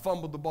 I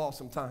fumbled the ball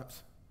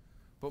sometimes.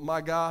 But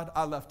my God,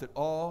 I left it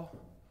all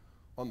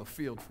on the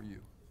field for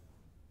you.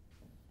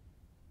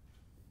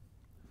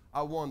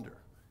 I wonder,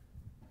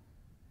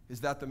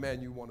 is that the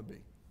man you want to be?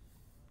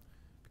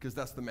 Because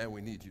that's the man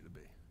we need you to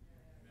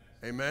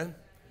be. Amen?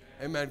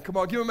 Amen. Come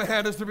on, give him a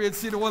hand as they're being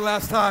seated one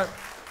last time.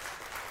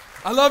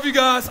 I love you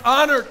guys.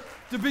 Honored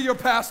to be your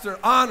pastor.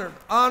 Honored,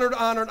 honored,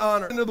 honored,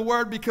 honored. Into the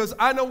word, because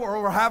I know what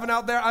we're having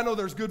out there. I know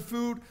there's good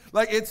food.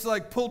 It's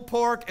like pulled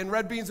pork and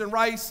red beans and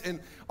rice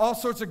and all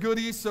sorts of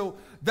goodies. So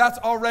that's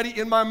already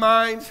in my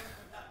mind.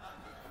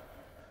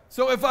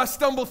 So if I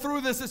stumble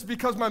through this, it's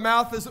because my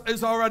mouth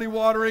is already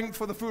watering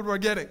for the food we're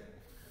getting.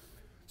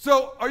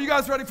 So are you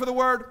guys ready for the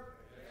word?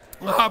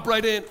 I'll hop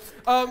right in.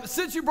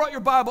 Since you brought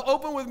your Bible,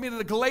 open with me to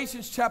the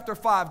Galatians chapter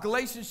 5.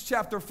 Galatians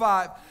chapter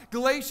 5.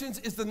 Galatians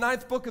is the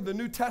 9th book of the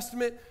New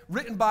Testament,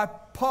 written by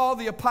Paul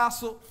the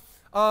Apostle.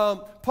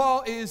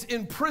 Paul is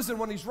in prison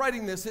when he's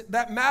writing this.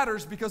 That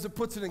matters because it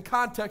puts it in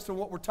context of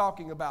what we're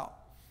talking about.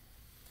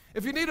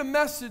 If you need a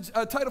message,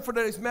 a title for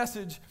today's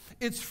message,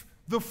 it's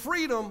The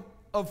Freedom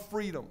of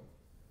Freedom.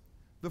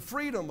 The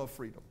freedom of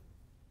freedom.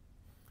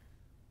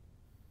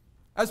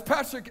 As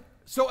Patrick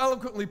so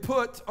eloquently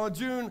put, on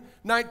June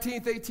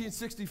 19th,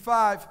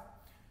 1865,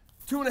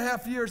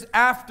 2.5 years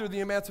after the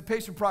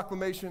Emancipation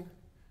Proclamation,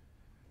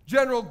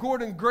 General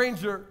Gordon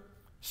Granger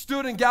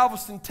stood in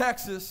Galveston,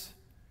 Texas,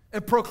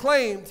 and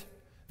proclaimed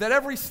that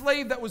every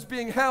slave that was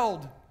being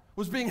held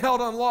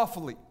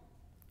unlawfully,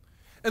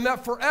 and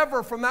that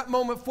forever from that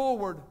moment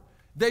forward,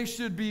 they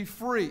should be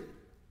free.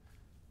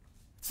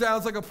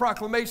 Sounds like a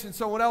proclamation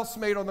someone else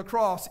made on the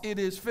cross. It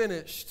is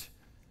finished,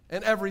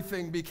 and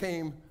everything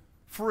became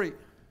free.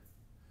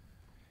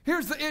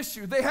 Here's the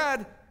issue. They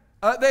had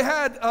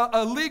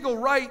legal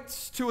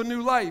rights to a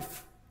new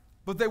life,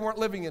 but they weren't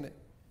living in it.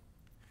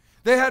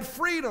 They had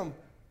freedom,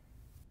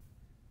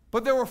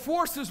 but there were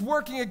forces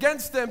working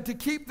against them to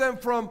keep them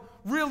from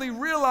really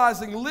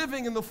realizing,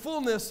 living in the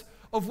fullness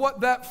of what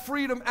that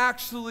freedom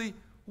actually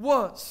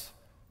was.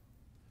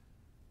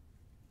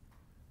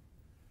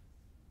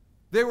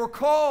 They were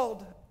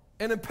called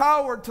and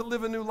empowered to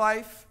live a new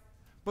life,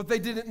 but they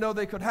didn't know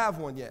they could have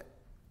one yet.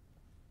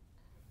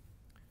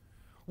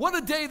 What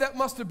a day that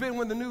must have been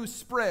when the news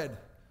spread,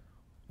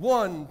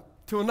 one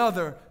to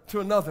another,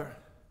 to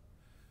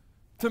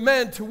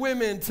men, to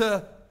women,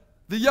 to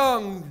the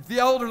young, the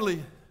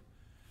elderly,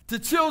 to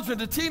children,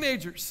 to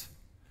teenagers.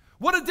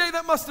 What a day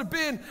that must have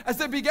been as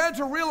they began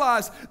to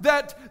realize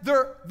that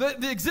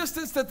the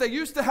existence that they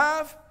used to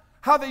have,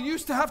 how they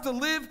used to have to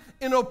live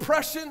in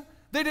oppression,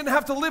 they didn't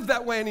have to live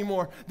that way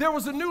anymore. There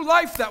was a new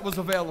life that was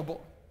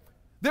available.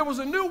 There was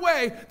a new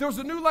way, there was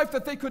a new life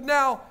that they could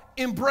now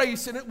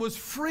embrace, and it was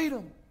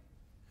freedom.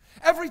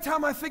 Every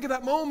time I think of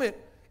that moment,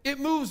 it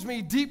moves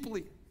me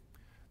deeply.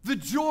 The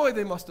joy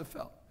they must have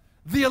felt,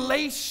 the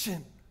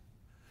elation,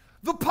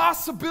 the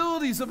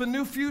possibilities of a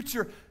new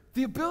future,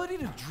 the ability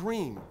to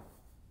dream.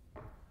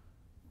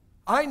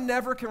 I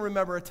never can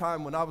remember a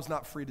time when I was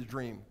not free to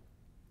dream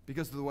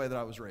because of the way that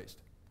I was raised.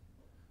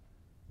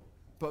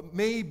 But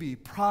maybe,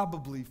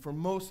 probably, for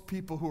most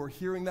people who are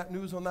hearing that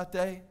news on that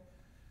day,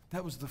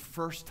 that was the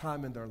first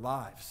time in their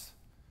lives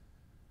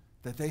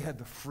that they had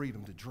the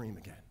freedom to dream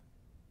again.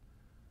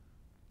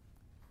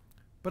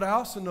 But I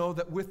also know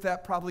that with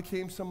that probably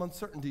came some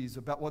uncertainties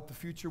about what the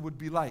future would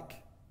be like.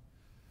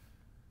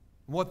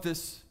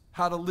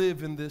 How to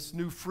live in this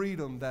new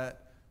freedom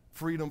that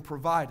freedom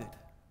provided.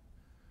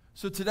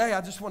 So today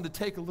I just wanted to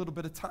take a little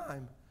bit of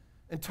time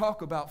and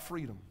talk about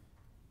freedom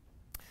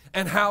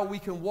and how we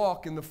can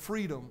walk in the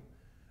freedom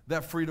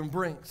that freedom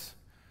brings.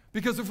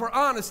 Because if we're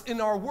honest, in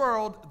our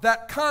world,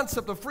 that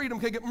concept of freedom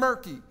can get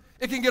murky.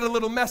 It can get a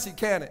little messy,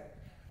 can it?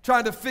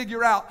 Trying to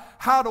figure out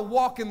how to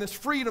walk in this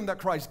freedom that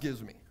Christ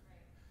gives me.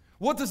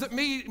 What does it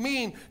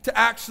mean to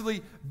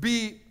actually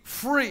be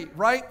free,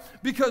 right?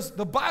 Because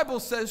the Bible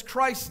says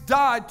Christ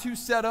died to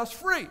set us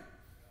free.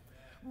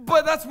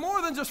 But that's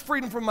more than just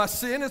freedom from my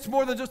sin. It's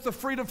more than just the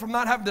freedom from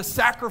not having to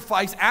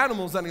sacrifice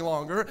animals any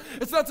longer.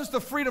 It's not just the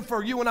freedom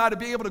for you and I to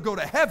be able to go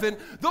to heaven.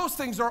 Those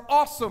things are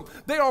awesome.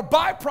 They are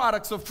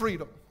byproducts of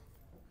freedom.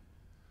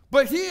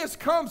 But he has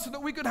come so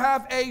that we could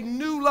have a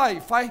new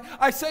life.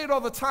 I say it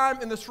all the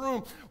time in this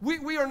room.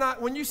 We are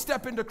not, when you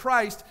step into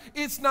Christ,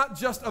 it's not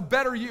just a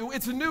better you,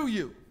 it's a new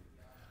you.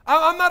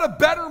 I'm not a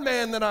better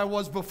man than I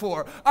was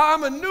before.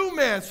 I'm a new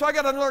man, so I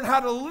got to learn how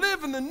to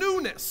live in the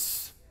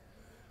newness.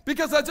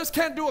 Because I just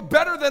can't do it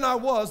better than I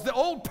was. The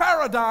old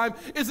paradigm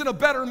isn't a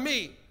better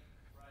me.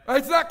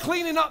 It's not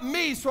cleaning up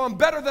me so I'm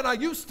better than I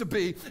used to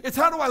be. It's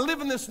how do I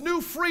live in this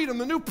new freedom,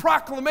 the new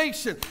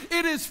proclamation.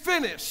 It is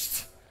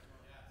finished.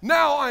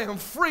 Now I am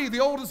free. The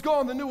old is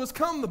gone, the new has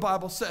come, the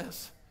Bible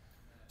says.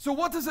 So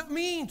what does it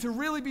mean to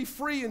really be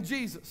free in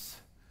Jesus?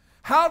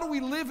 How do we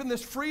live in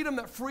this freedom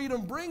that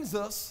freedom brings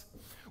us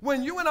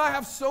when you and I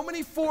have so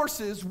many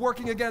forces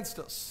working against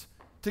us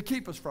to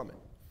keep us from it?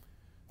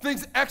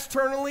 Things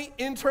externally,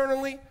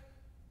 internally.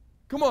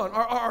 Come on,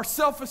 our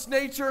selfish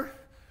nature,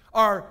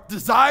 our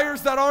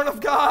desires that aren't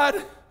of God,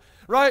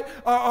 right?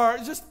 Our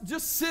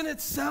just sin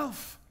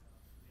itself,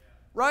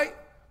 right?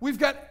 We've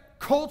got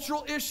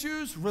cultural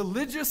issues,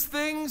 religious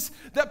things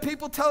that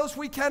people tell us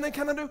we can and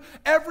cannot do.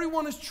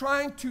 Everyone is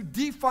trying to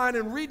define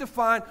and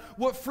redefine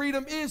what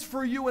freedom is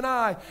for you and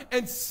I.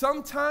 And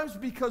sometimes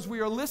because we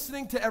are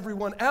listening to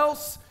everyone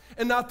else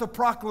and not the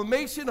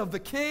proclamation of the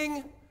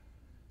King,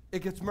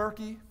 it gets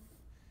murky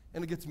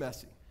and it gets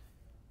messy.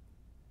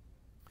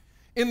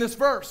 In this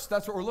verse,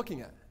 that's what we're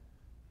looking at.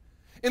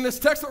 In this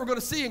text that we're going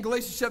to see in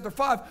Galatians chapter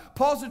 5,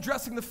 Paul's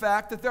addressing the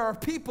fact that there are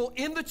people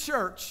in the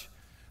church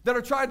that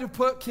are trying to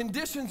put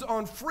conditions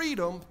on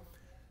freedom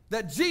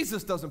that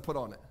Jesus doesn't put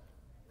on it.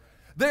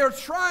 They are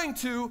trying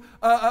to,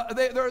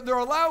 they're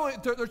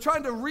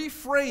trying to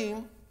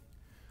reframe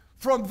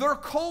from their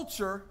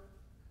culture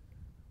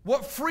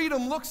what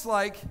freedom looks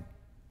like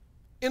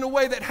in a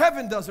way that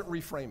heaven doesn't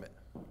reframe it.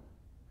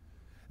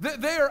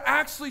 They are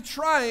actually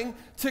trying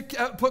to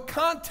put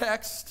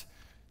context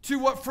to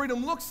what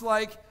freedom looks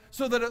like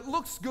so that it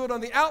looks good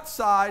on the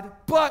outside,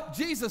 but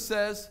Jesus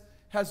says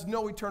has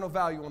no eternal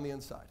value on the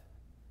inside.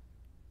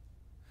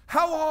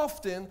 How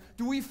often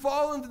do we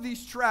fall into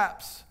these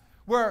traps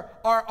where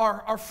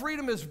our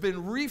freedom has been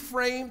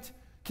reframed,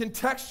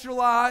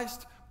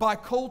 contextualized by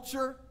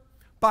culture,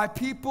 by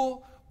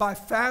people, by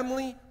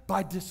family,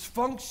 by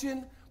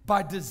dysfunction,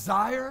 by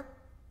desire,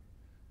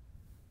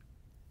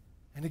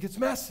 and it gets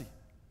messy.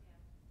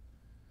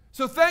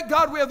 So thank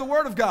God we have the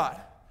Word of God.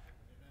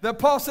 That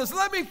Paul says,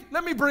 let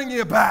me bring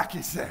you back,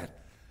 he said.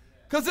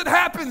 Because it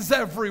happens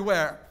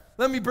everywhere.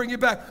 Let me bring you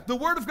back. The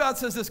Word of God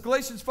says this,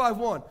 Galatians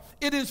 5:1.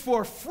 It is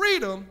for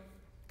freedom,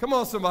 come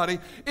on somebody,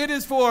 it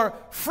is for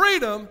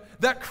freedom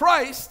that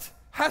Christ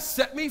has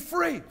set me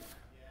free.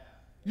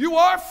 You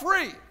are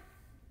free.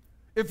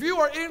 If you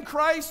are in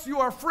Christ, you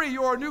are free.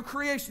 You are a new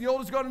creation. The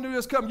old is gone, the new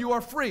has come. You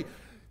are free.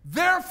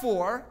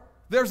 Therefore,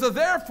 there's a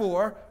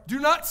therefore, do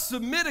not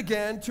submit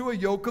again to a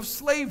yoke of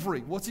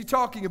slavery. What's he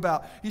talking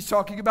about? He's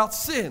talking about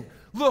sin.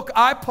 Look,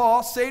 I,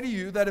 Paul, say to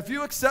you that if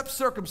you accept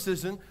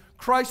circumcision,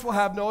 Christ will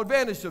have no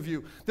advantage of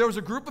you. There was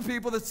a group of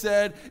people that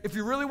said, if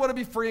you really want to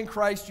be free in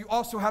Christ, you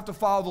also have to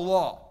follow the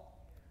law.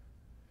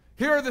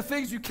 Here are the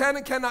things you can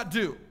and cannot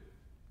do.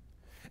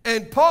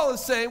 And Paul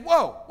is saying,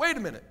 whoa, wait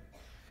a minute.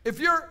 If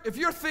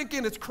you're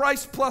thinking it's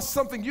Christ plus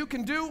something you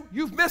can do,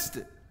 you've missed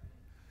it.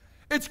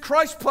 It's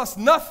Christ plus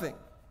nothing.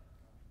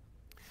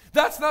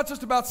 That's not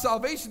just about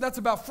salvation, that's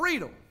about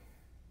freedom.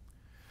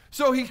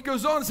 So he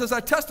goes on and says, I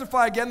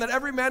testify again that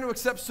every man who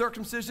accepts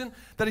circumcision,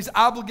 that he's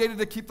obligated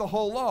to keep the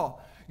whole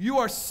law. You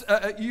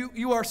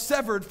are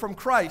severed from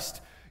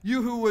Christ,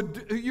 you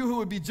who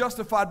would be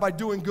justified by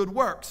doing good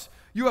works.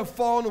 You have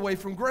fallen away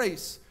from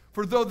grace.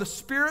 For though the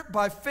Spirit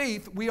by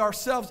faith we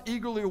ourselves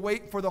eagerly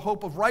await for the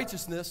hope of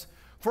righteousness,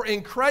 for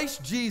in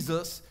Christ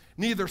Jesus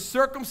neither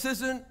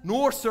circumcision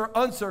nor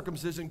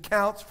uncircumcision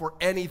counts for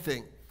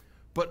anything,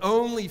 but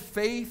only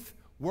faith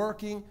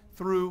working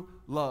through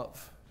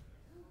love.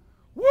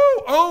 Woo,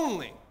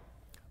 only.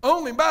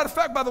 Only. Matter of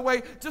fact, by the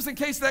way, just in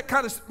case that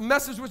kind of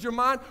messes with your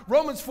mind,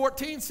 Romans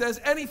 14 says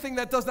anything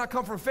that does not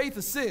come from faith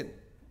is sin.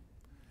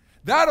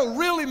 That'll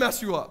really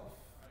mess you up.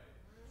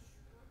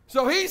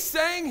 So he's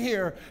saying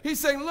here,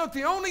 look,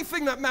 the only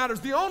thing that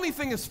matters, the only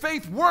thing is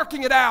faith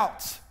working it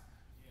out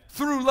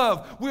through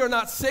love. We are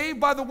not saved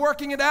by the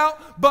working it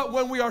out, but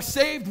when we are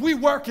saved, we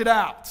work it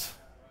out.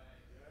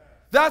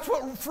 That's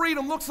what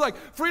freedom looks like.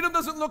 Freedom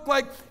doesn't look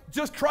like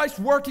just Christ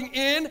working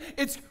in.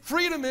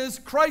 Freedom is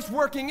Christ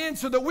working in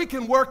so that we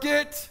can work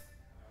it.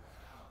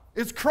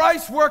 It's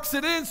Christ works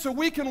it in so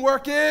we can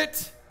work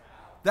it.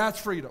 That's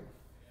freedom.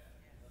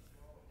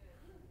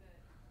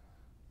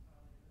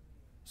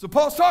 So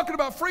Paul's talking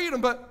about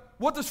freedom, but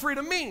what does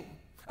freedom mean?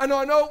 I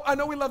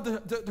know we love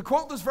to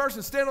quote this verse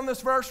and stand on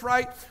this verse,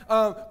 right?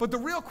 But the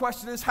real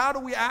question is, how do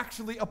we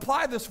actually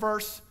apply this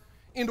verse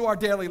into our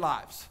daily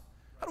lives?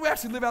 How do we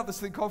actually live out this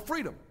thing called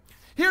freedom?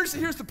 Here's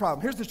the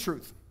problem. Here's the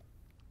truth.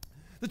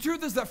 The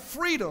truth is that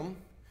freedom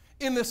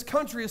in this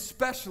country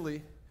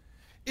especially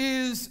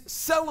is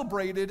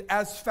celebrated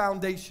as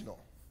foundational,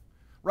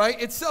 right?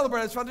 It's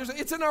celebrated as foundational.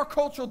 It's in our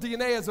cultural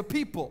DNA as a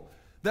people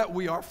that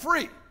we are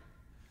free.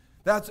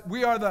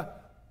 We are the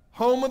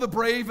home of the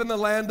brave and the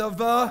land of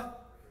the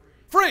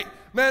free.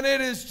 Man,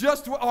 it is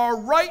just our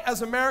right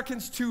as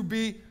Americans to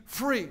be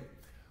free.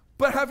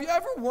 But have you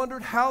ever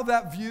wondered how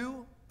that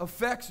view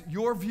affects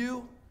your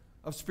view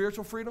of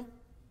spiritual freedom?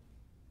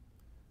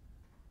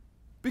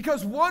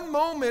 Because one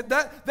moment,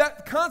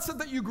 that concept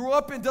that you grew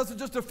up in doesn't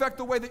just affect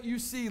the way that you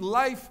see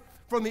life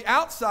from the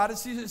outside,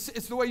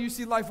 it's the way you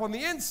see life on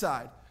the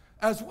inside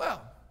as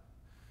well.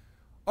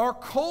 Our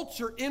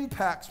culture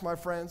impacts, my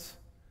friends,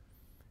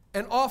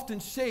 and often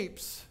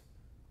shapes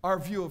our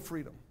view of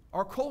freedom.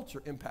 Our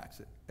culture impacts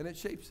it, and it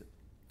shapes it.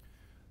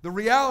 The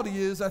reality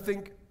is, I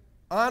think,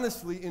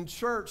 honestly, in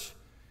church,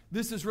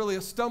 this is really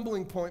a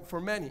stumbling point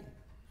for many.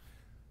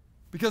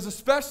 Because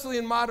especially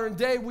in modern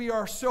day, we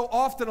are so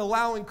often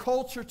allowing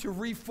culture to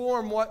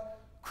reform what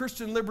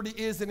Christian liberty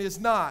is and is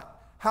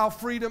not, how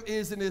freedom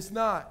is and is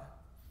not.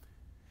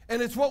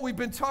 And it's what we've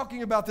been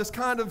talking about, this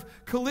kind of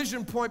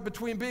collision point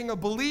between being a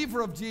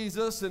believer of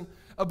Jesus and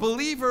a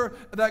believer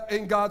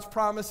in God's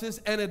promises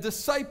and a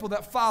disciple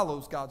that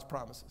follows God's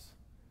promises.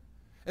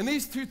 And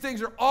these two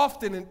things are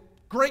often in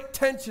great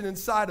tension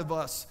inside of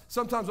us,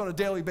 sometimes on a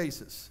daily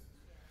basis.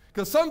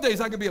 Because some days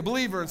I can be a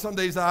believer and some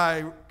days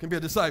I can be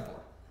a disciple.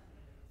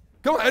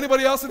 Come on,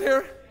 anybody else in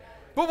here?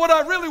 But what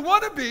I really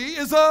want to be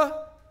is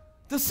a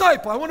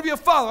disciple. I want to be a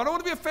follower. I don't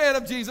want to be a fan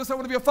of Jesus. I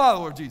want to be a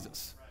follower of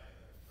Jesus.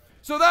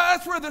 So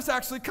that's where this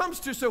actually comes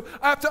to. So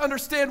I have to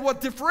understand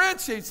what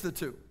differentiates the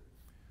two.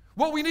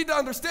 What we need to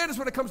understand is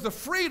when it comes to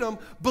freedom,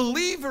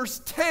 believers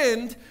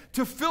tend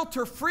to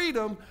filter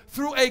freedom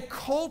through a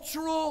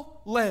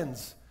cultural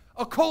lens.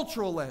 A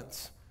cultural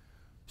lens.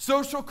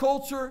 Social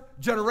culture,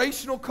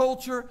 generational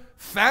culture,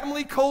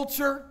 family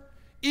culture,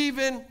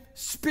 even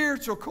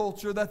spiritual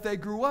culture that they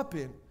grew up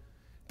in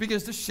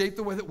begins to shape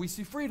the way that we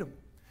see freedom.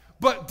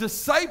 But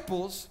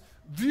disciples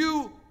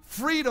view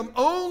freedom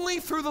only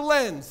through the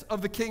lens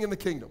of the king and the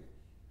kingdom.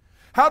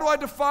 How do I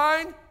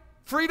define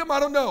freedom? I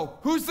don't know.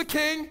 Who's the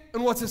king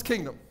and what's his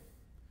kingdom?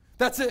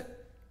 That's it.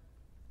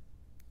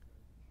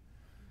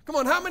 Come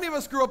on, how many of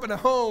us grew up in a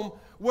home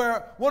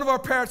where one of our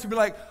parents would be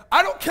like,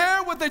 I don't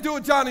care what they do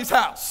at Johnny's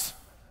house.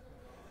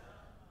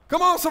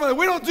 Come on, somebody,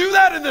 we don't do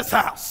that in this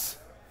house.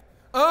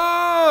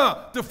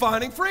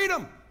 Defining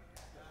freedom.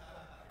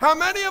 How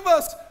many of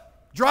us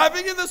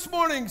driving in this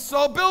morning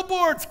saw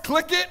billboards,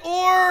 click it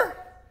or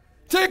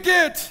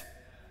ticket?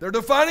 They're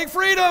defining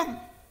freedom.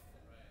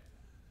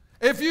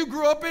 If you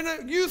grew up in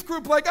a youth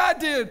group like I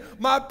did,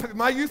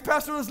 my youth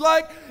pastor was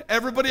like,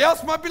 everybody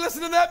else might be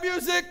listening to that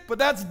music, but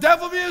that's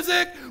devil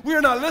music. We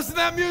are not listening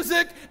to that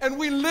music. And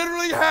we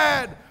literally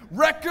had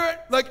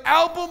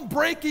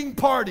album-breaking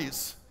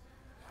parties.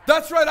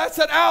 That's right, I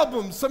said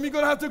albums. Some of you are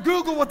going to have to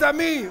Google what that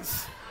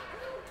means.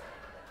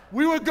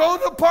 We would go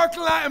to the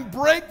parking lot and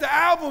break the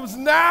albums.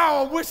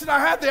 Now I'm wishing I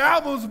had the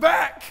albums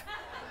back.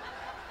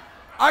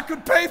 I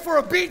could pay for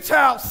a beach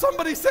house.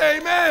 Somebody say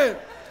amen.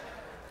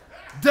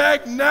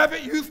 Dag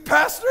nabbit, youth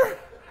pastor.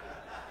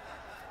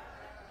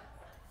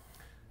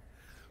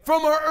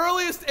 From our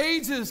earliest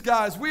ages,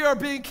 guys, we are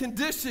being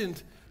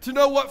conditioned to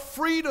know what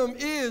freedom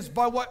is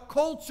by what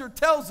culture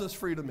tells us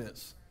freedom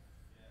is.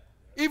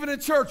 Even in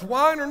church,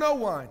 wine or no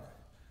wine.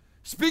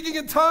 Speaking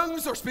in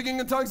tongues or speaking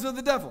in tongues of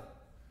the devil.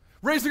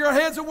 Raising our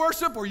hands in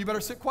worship, or you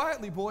better sit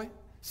quietly, boy.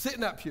 Sit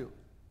in that pew.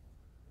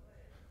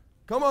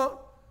 Come on.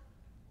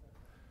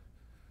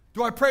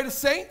 Do I pray to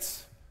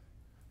saints?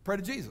 Pray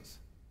to Jesus.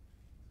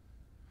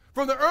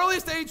 From the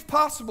earliest age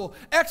possible,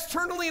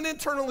 externally and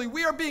internally,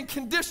 we are being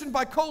conditioned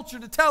by culture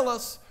to tell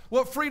us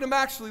what freedom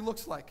actually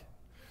looks like.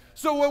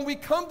 So when we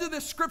come to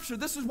this scripture,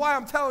 this is why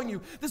I'm telling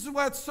you, this is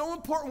why it's so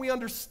important we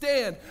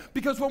understand.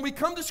 Because when we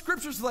come to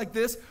scriptures like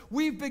this,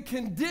 we've been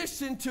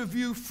conditioned to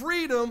view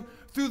freedom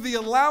through the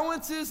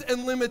allowances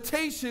and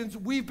limitations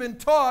we've been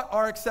taught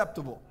are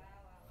acceptable.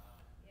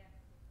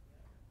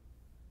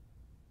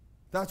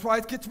 That's why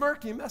it gets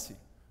murky and messy.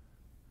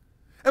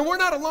 And we're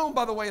not alone,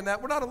 by the way, in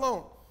that. We're not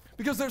alone.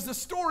 Because there's this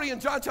story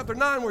in John chapter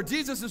 9 where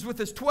Jesus is with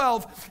his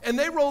 12, and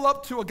they roll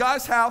up to a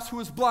guy's house who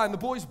is blind. The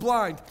boy's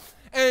blind.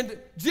 And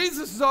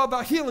Jesus is all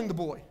about healing the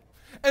boy.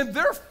 And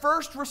their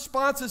first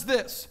response is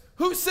this: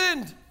 who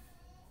sinned?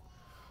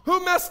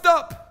 Who messed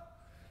up?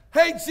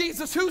 Hey,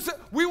 Jesus,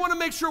 we want to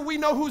make sure we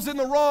know who's in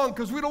the wrong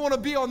because we don't want to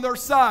be on their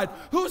side.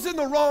 Who's in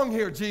the wrong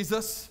here,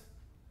 Jesus?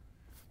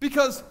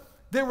 Because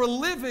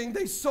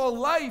they saw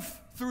life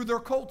through their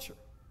culture.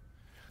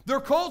 Their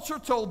culture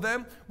told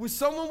them when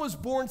someone was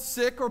born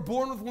sick or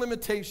born with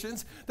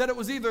limitations, that it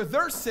was either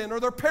their sin or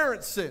their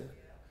parents' sin.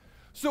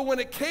 So when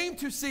it came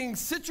to seeing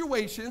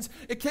situations,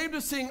 it came to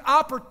seeing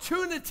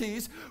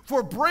opportunities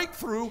for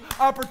breakthrough,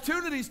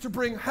 opportunities to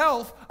bring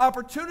health,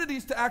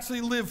 opportunities to actually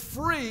live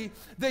free,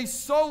 they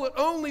saw it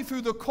only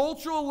through the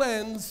cultural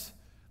lens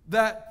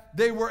that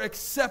they were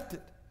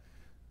accepted.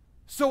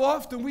 So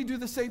often we do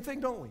the same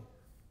thing, don't we?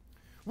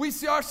 We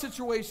see our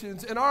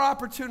situations and our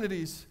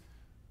opportunities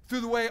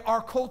through the way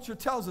our culture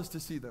tells us to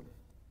see them.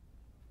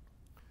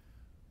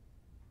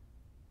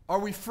 Are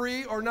we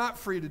free or not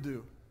free to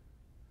do?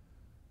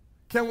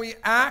 Can we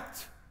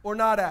act or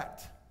not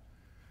act?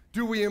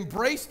 Do we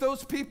embrace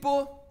those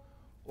people?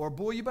 Or,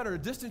 boy, you better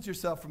distance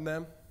yourself from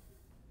them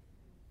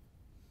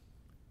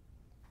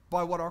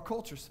by what our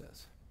culture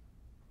says.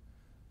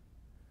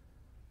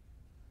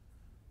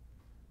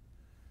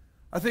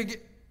 I think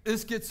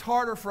this gets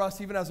harder for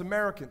us even as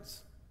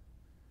Americans.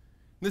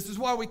 This is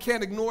why we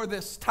can't ignore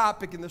this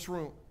topic in this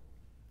room.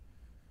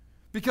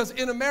 Because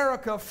in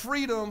America,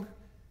 freedom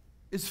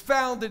is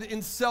founded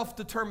in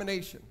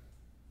self-determination.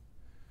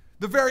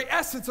 The very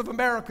essence of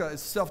America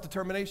is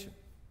self-determination.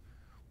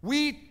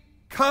 We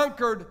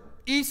conquered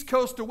East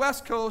Coast to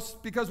West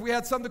Coast because we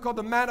had something called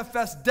the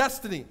manifest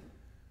destiny.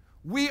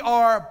 We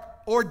are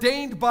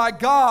ordained by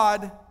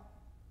God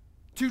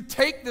to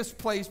take this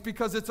place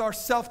because it's our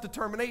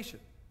self-determination.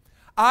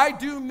 I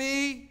do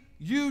me,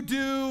 you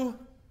do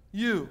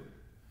you.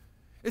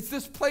 It's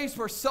this place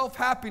where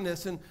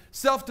self-happiness and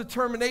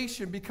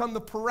self-determination become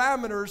the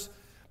parameters,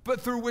 but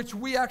through which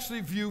we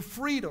actually view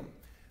freedom.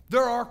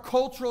 There are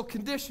cultural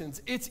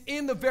conditions. It's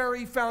in the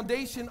very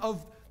foundation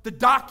of the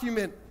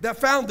document that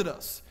founded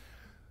us.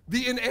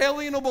 The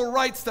inalienable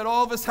rights that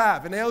all of us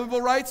have.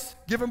 Inalienable rights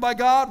given by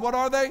God, what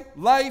are they?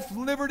 Life,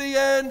 liberty,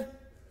 and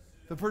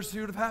the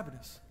pursuit of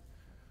happiness.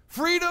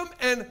 Freedom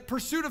and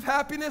pursuit of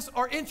happiness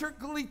are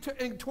intricately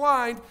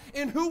entwined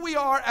in who we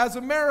are as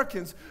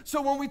Americans.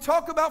 So when we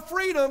talk about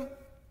freedom,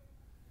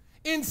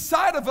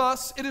 inside of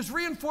us, it is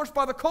reinforced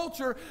by the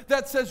culture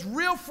that says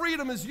real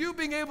freedom is you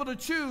being able to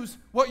choose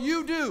what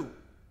you do.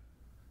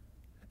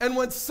 And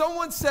when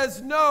someone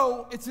says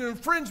no, it's an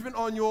infringement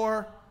on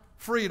your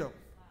freedom.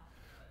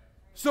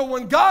 So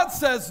when God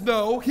says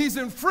no, he's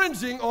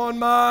infringing on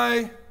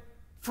my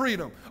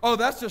freedom. Oh,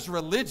 that's just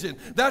religion.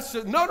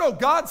 No,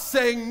 God's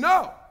saying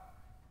no.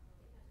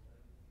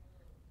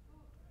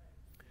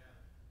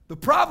 The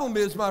problem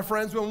is, my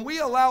friends, when we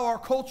allow our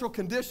cultural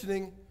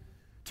conditioning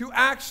to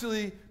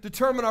actually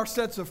determine our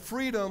sense of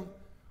freedom,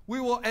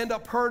 we will end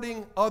up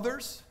hurting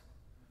others,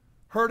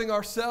 hurting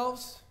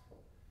ourselves,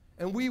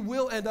 and we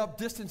will end up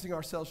distancing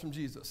ourselves from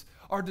Jesus.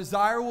 Our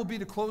desire will be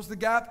to close the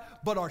gap,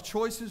 but our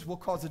choices will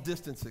cause a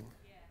distancing.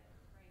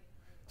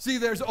 See,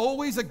 there's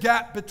always a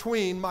gap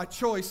between my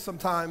choice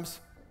sometimes,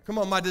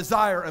 my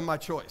desire and my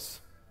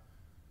choice.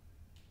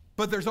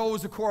 But there's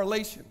always a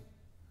correlation.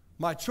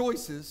 My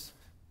choices,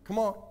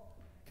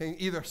 can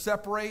either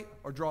separate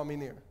or draw me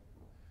near.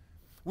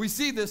 We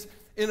see this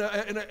in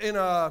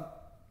a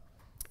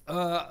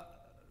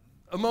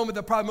moment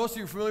that probably most of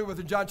you are familiar with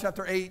in John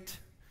chapter 8,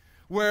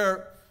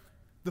 where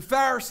the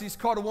Pharisees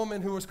caught a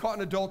woman who was caught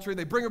in adultery.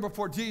 They bring her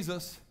before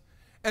Jesus,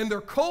 and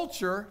their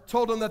culture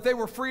told them that they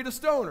were free to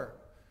stone her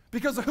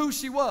because of who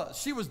she was.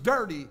 She was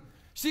dirty.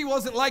 She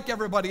wasn't like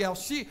everybody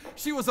else.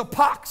 She was a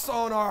pox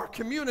on our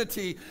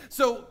community,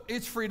 so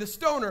it's free to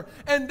stone her.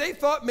 And they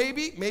thought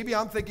maybe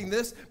I'm thinking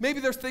this, maybe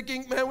they're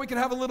thinking, man, we can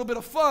have a little bit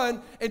of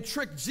fun and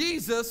trick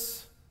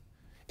Jesus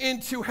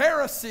into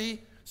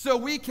heresy so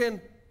we can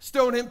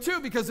stone him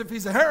too, because if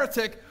he's a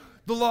heretic,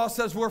 the law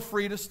says we're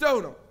free to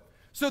stone him.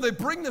 So they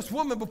bring this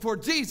woman before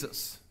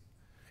Jesus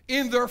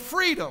in their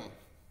freedom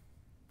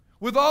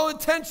with all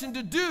intention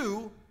to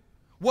do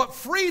what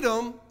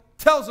freedom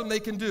tells them they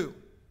can do.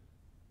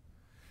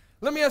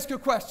 Let me ask you a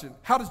question.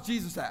 How does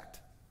Jesus act?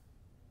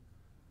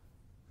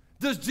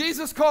 Does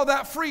Jesus call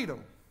that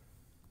freedom?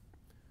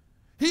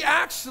 He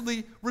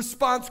actually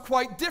responds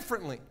quite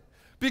differently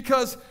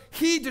because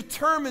he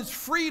determines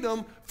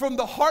freedom from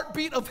the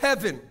heartbeat of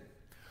heaven.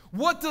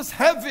 What does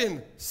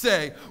heaven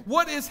say?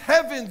 What is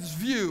heaven's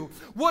view?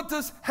 What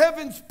does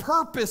heaven's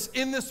purpose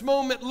in this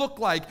moment look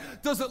like?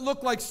 Does it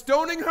look like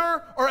stoning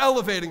her or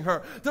elevating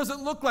her? Does it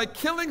look like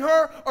killing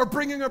her or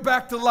bringing her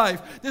back to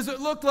life? Does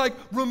it look like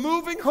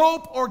removing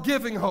hope or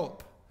giving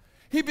hope?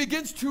 He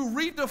begins to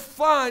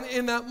redefine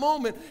in that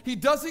moment. He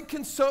doesn't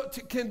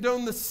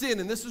condone the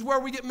sin, and this is where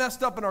we get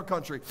messed up in our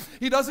country.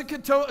 He doesn't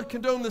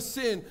condone the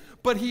sin,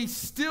 but he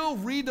still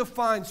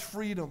redefines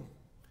freedom.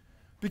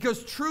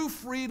 Because true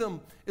freedom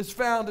is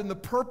found in the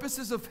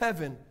purposes of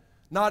heaven,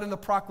 not in the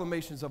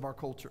proclamations of our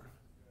culture.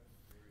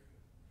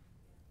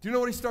 Do you know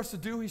what he starts to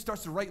do? He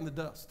starts to write in the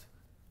dust.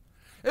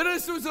 And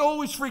it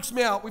always freaks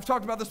me out. We've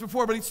talked about this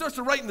before, but he starts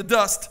to write in the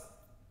dust.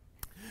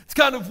 It's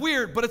kind of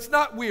weird, but it's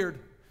not weird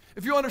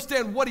if you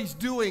understand what he's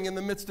doing in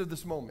the midst of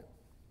this moment.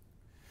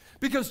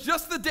 Because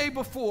just the day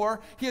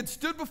before, he had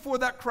stood before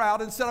that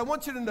crowd and said, I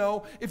want you to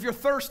know, if you're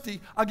thirsty,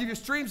 I'll give you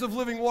streams of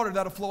living water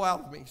that'll flow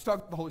out of me. He's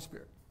talking to the Holy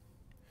Spirit.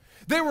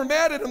 They were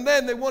mad at him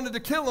then. They wanted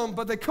to kill him,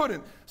 but they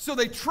couldn't. So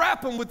they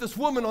trap him with this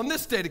woman on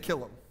this day to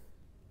kill him.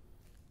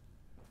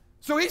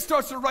 So he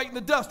starts to write in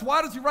the dust.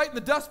 Why does he write in the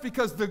dust?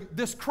 Because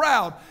this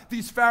crowd,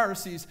 these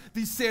Pharisees,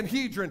 these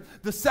Sanhedrin,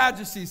 the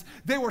Sadducees,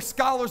 they were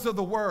scholars of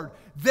the word.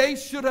 They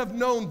should have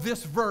known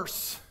this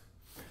verse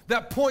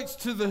that points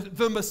to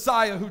the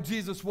Messiah who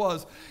Jesus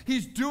was.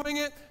 He's doing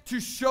it to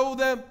show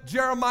them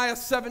Jeremiah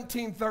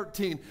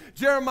 17:13.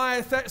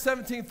 Jeremiah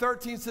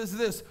 17:13 says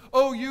this,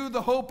 "O you,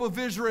 the hope of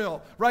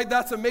Israel," right?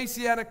 That's a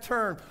messianic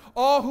term.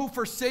 "All who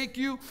forsake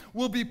you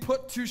will be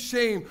put to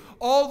shame.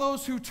 All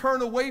those who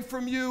turn away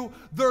from you,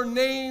 their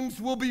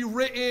names will be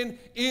written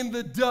in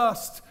the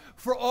dust.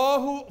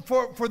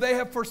 For they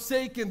have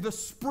forsaken the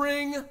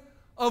spring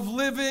of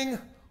living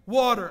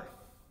water."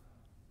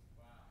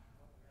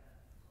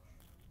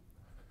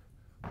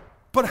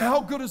 But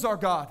how good is our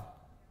God?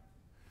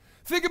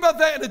 Think about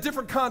that in a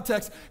different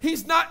context.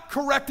 He's not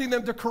correcting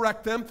them to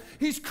correct them.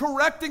 He's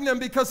correcting them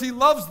because he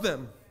loves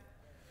them.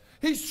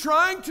 He's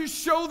trying to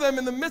show them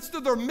in the midst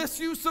of their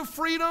misuse of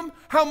freedom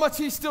how much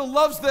he still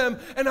loves them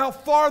and how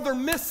far they're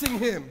missing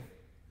him.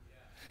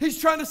 He's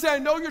trying to say, I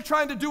know you're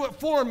trying to do it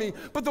for me,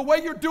 but the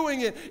way you're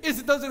doing it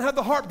doesn't have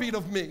the heartbeat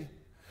of me.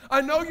 I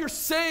know you're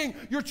saying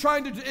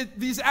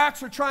these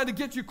acts are trying to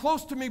get you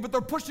close to me, but they're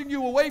pushing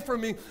you away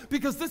from me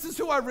because this is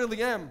who I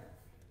really am.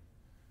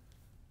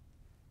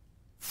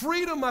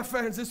 Freedom, my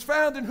friends, is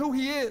found in who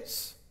he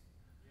is.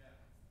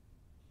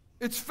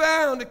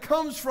 It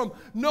comes from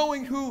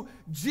knowing who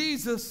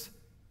Jesus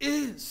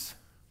is.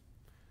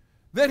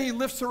 Then he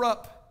lifts her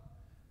up.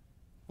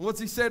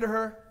 What's he say to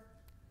her?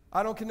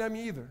 I don't condemn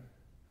you either,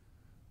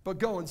 but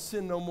go and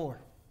sin no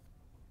more.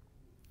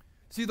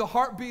 See, the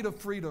heartbeat of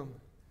freedom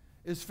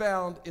is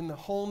found in the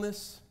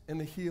wholeness and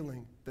the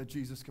healing that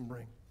Jesus can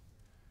bring.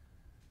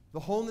 The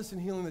wholeness and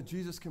healing that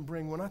Jesus can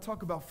bring. When I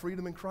talk about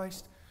freedom in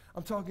Christ,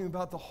 I'm talking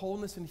about the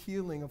wholeness and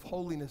healing of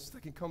holiness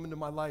that can come into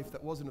my life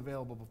that wasn't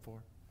available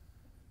before.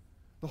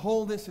 The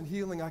wholeness and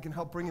healing I can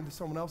help bring into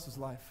someone else's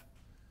life.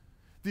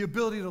 The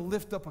ability to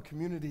lift up a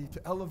community,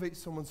 to elevate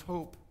someone's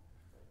hope.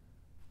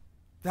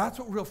 That's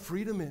what real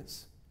freedom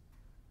is.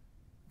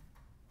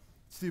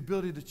 It's the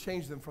ability to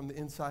change them from the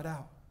inside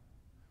out.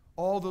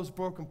 All those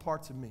broken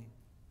parts of me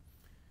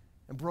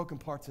and broken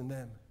parts in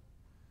them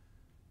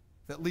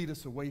that lead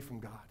us away from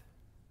God.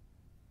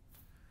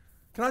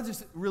 Can I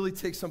just really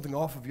take something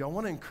off of you? I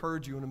want to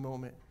encourage you in a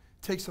moment.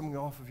 Take something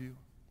off of you.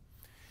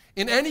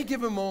 In any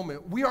given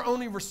moment, we are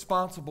only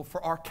responsible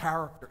for our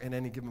character in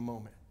any given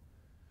moment.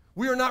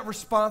 We are not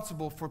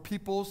responsible for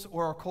people's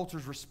or our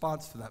culture's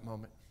response to that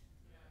moment.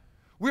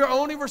 We are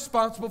only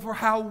responsible for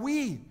how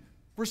we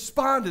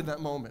respond in that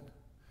moment.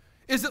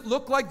 Does it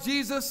look like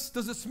Jesus?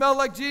 Does it smell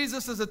like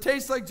Jesus? Does it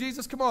taste like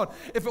Jesus? Come on.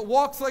 If it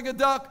walks like a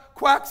duck,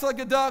 quacks like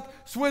a duck,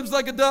 swims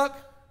like a duck,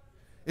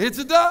 it's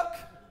a duck.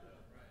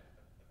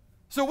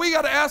 So we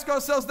got to ask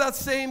ourselves that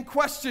same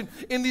question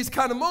in these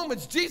kind of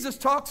moments. Jesus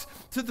talks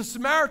to the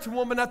Samaritan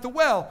woman at the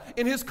well.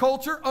 In his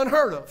culture,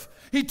 unheard of.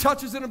 He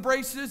touches and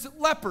embraces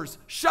lepers.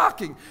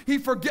 Shocking. He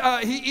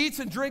eats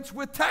and drinks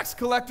with tax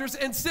collectors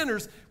and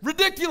sinners.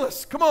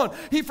 Ridiculous. Come on.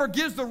 He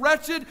forgives the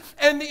wretched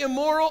and the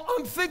immoral.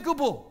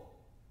 Unthinkable.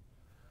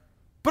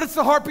 But it's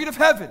the heartbeat of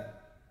heaven.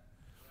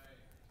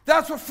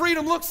 That's what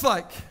freedom looks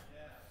like.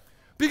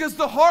 Because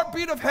the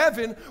heartbeat of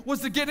heaven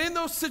was to get in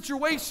those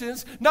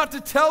situations, not to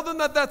tell them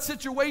that that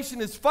situation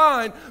is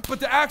fine,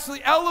 but to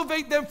actually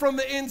elevate them from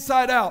the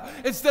inside out.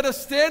 Instead of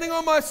standing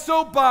on my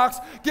soapbox,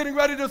 getting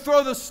ready to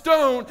throw the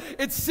stone,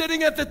 it's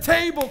sitting at the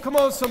table, come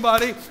on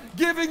somebody,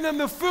 giving them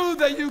the food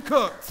that you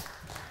cooked.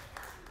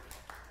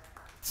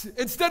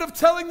 Instead of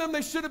telling them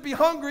they shouldn't be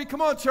hungry,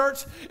 come on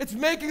church, it's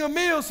making a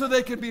meal so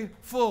they can be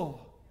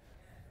full.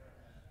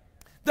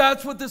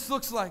 That's what this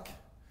looks like.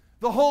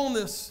 The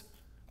wholeness,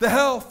 the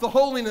health, the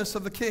holiness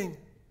of the King.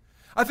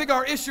 I think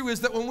our issue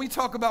is that when we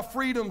talk about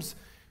freedoms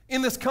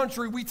in this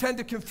country, we tend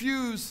to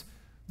confuse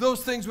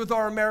those things with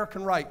our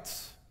American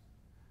rights.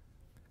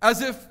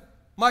 As if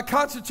my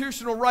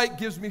constitutional right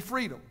gives me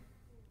freedom.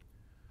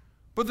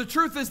 But the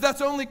truth is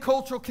that's only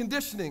cultural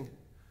conditioning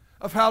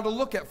of how to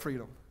look at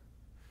freedom.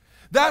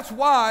 That's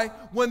why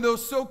when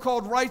those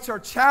so-called rights are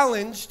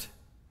challenged,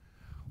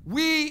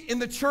 we in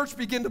the church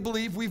begin to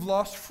believe we've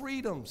lost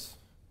freedoms.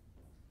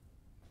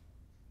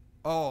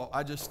 Oh,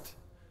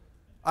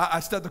 I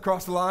stepped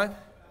across the line.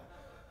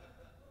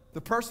 The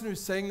person who's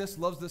saying this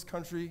loves this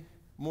country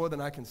more than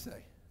I can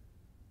say.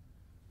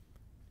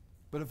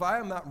 But if I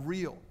am not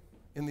real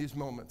in these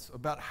moments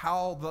about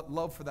how the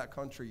love for that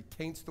country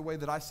taints the way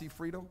that I see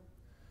freedom,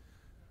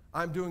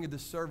 I'm doing a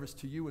disservice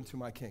to you and to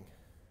my King.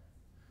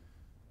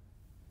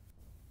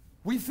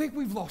 We think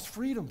we've lost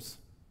freedoms.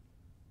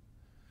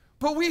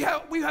 But we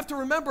have to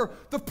remember,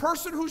 the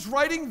person who's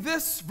writing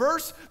this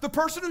verse, the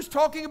person who's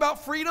talking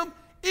about freedom,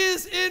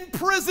 is in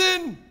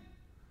prison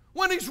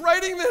when he's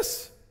writing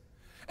this.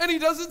 And he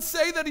doesn't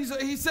say that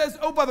he says,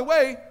 oh, by the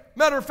way,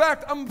 matter of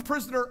fact, I'm a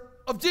prisoner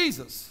of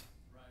Jesus.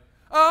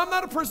 I'm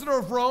not a prisoner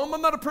of Rome.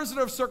 I'm not a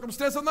prisoner of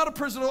circumstance. I'm not a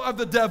prisoner of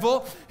the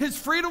devil. His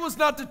freedom was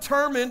not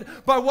determined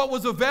by what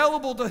was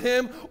available to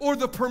him or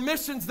the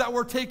permissions that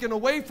were taken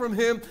away from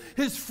him.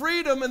 His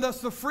freedom, and thus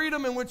the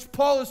freedom in which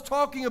Paul is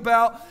talking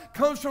about,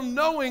 comes from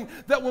knowing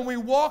that when we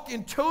walk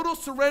in total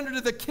surrender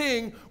to the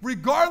King,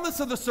 regardless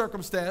of the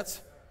circumstance,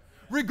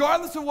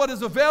 regardless of what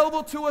is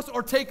available to us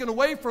or taken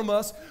away from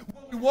us,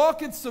 when we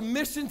walk in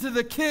submission to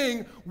the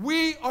King,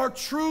 we are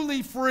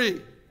truly free.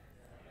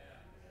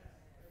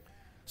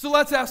 So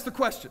let's ask the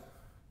question.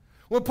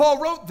 When Paul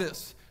wrote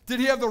this, did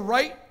he have the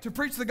right to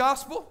preach the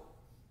gospel?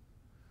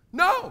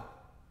 No.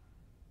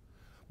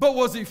 But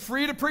was he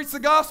free to preach the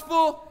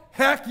gospel?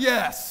 Heck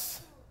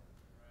yes.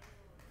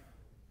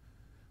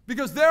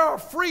 Because there are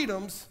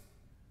freedoms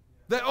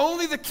that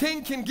only the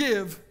King can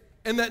give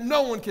and that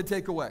no one can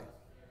take away.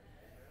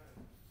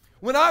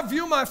 When I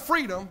view my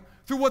freedom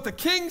through what the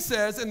King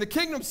says and the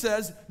kingdom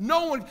says,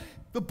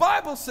 the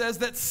Bible says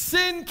that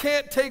sin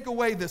can't take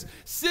away this.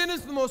 Sin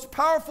is the most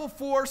powerful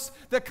force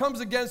that comes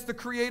against the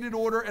created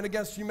order and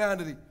against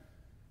humanity.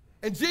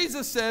 And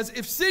Jesus says,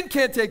 if sin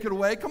can't take it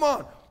away, come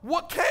on,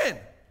 what can?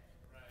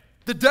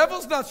 The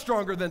devil's not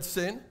stronger than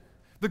sin.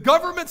 The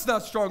government's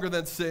not stronger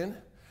than sin.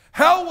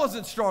 Hell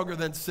wasn't stronger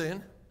than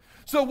sin.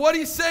 So what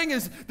he's saying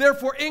is,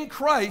 therefore, in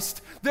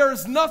Christ, there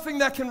is nothing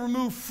that can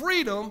remove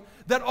freedom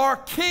that our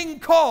King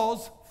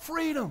calls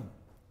freedom.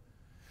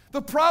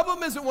 The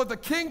problem isn't what the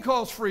King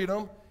calls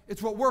freedom,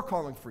 it's what we're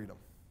calling freedom.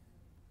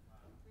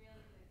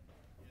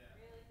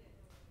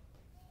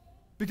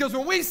 Because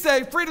when we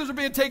say freedoms are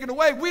being taken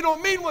away, we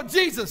don't mean what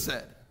Jesus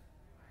said.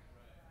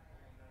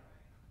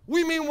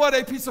 We mean what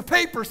a piece of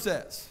paper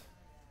says.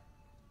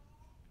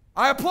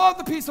 I applaud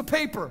the piece of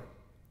paper.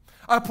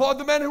 I applaud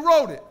the men who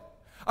wrote it.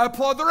 I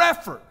applaud their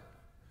effort.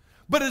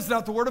 But it's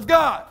not the Word of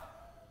God.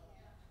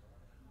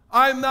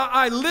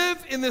 I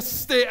live in this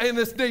state, in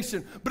this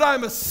nation, but I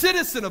am a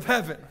citizen of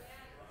heaven.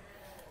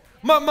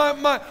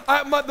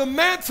 The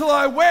mantle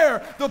I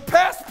wear, the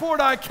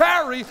passport I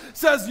carry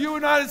says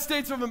United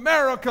States of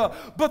America,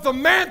 but the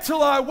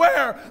mantle I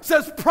wear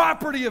says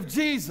property of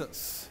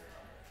Jesus.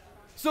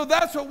 So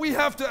that's what we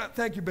have to,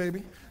 thank you,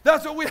 baby.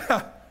 That's what we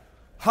have.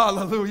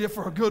 Hallelujah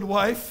for a good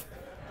wife.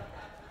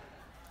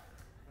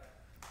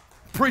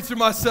 Preaching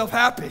myself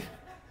happy.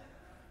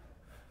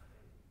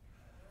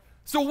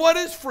 So what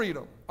is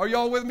freedom? Are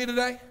y'all with me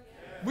today?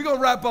 We're going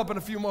to wrap up in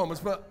a few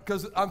moments, but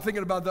because I'm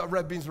thinking about the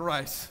red beans and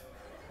rice.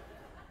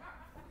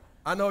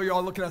 I know you're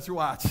all looking at your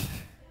watch.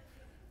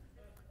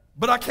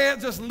 But I can't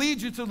just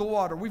lead you to the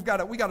water. We got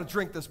to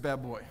drink this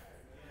bad boy.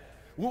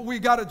 we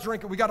got to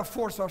drink it. We got to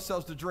force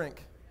ourselves to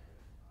drink.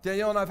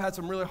 Danielle and I have had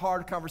some really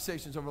hard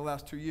conversations over the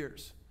last 2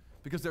 years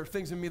because there are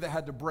things in me that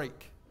had to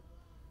break.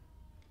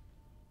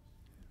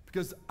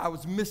 Because I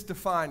was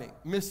misrepresenting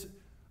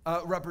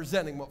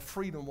what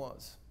freedom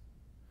was.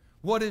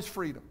 What is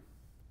freedom?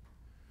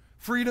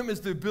 Freedom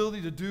is the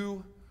ability to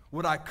do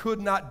what I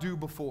could not do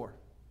before.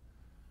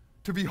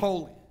 To be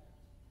holy.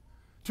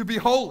 To be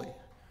holy.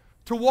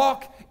 To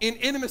walk in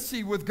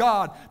intimacy with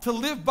God. To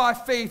live by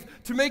faith.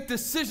 To make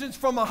decisions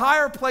from a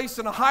higher place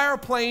and a higher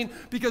plane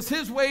because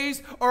His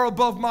ways are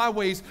above my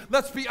ways.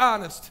 Let's be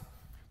honest.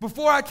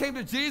 Before I came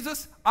to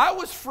Jesus, I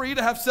was free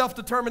to have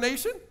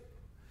self-determination.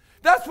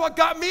 That's what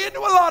got me into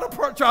a lot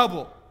of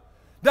trouble.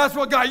 That's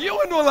what got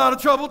you into a lot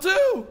of trouble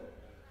too.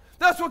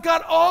 That's what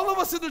got all of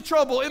us into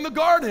trouble in the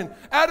garden.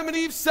 Adam and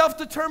Eve's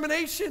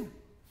self-determination.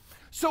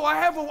 So I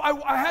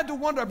had to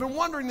wonder, I've been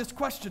wondering this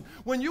question.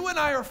 When you and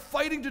I are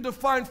fighting to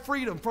define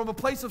freedom from a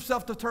place of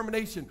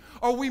self-determination,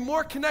 are we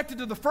more connected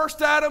to the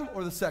first Adam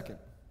or the second?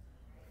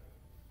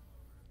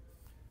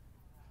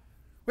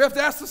 We have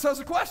to ask ourselves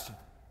a question.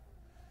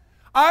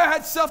 I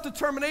had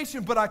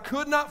self-determination, but I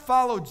could not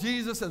follow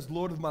Jesus as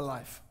Lord of my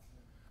life.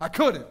 I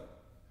couldn't.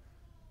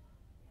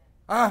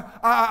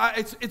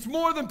 It's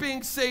more than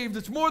being saved.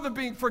 It's more than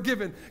being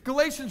forgiven.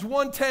 Galatians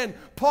 1:10,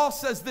 Paul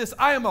says this,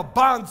 I am a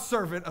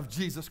bondservant of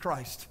Jesus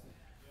Christ.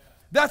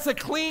 That's a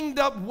cleaned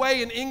up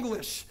way in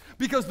English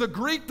because the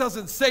Greek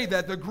doesn't say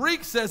that. The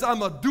Greek says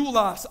I'm a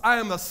doulos. I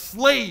am a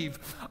slave.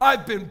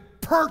 I've been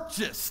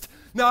purchased.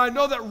 Now, I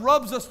know that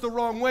rubs us the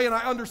wrong way, and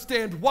I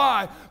understand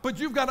why, but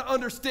you've got to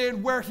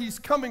understand where he's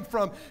coming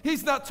from.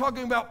 He's not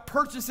talking about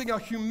purchasing a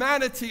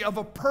humanity of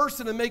a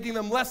person and making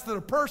them less than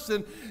a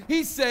person.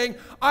 He's saying,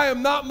 I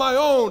am not my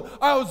own.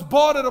 I was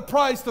bought at a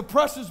price, the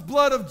precious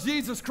blood of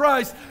Jesus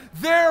Christ.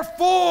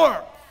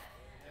 Therefore,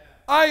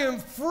 I am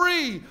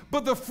free,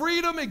 but the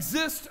freedom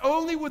exists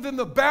only within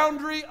the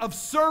boundary of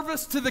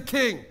service to the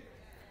King.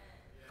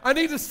 I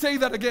need to say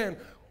that again.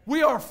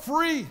 We are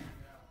free.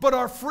 But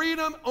our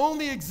freedom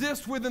only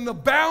exists within the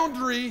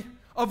boundary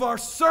of our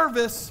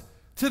service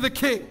to the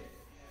King.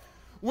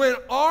 When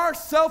our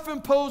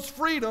self-imposed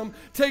freedom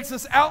takes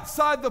us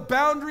outside the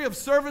boundary of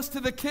service to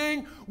the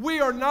King, we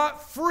are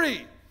not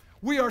free.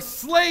 We are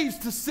slaves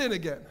to sin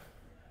again.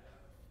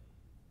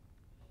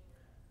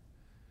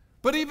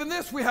 But even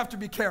this, we have to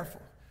be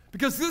careful.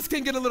 Because this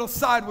can get a little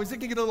sideways. It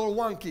can get a little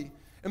wonky.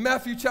 In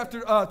Matthew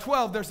chapter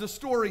 12, there's a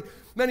story,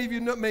 many of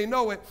you may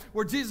know it,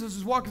 where Jesus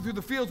is walking through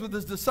the fields with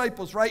his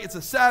disciples, right? It's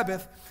a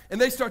Sabbath, and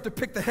they start to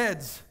pick the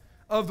heads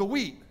of the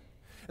wheat.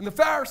 And the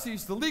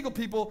Pharisees, the legal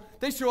people,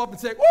 they show up and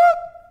say, whoop,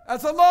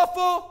 that's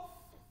unlawful.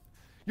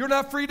 You're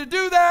not free to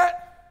do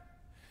that.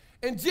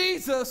 And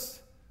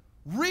Jesus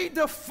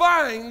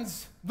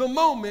redefines the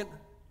moment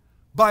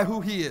by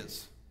who he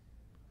is.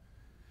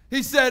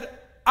 He said,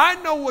 I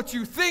know what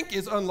you think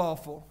is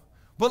unlawful,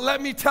 but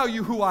let me tell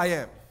you who I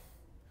am.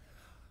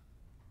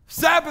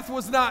 Sabbath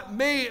was not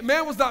made,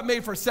 man was not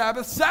made for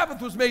Sabbath.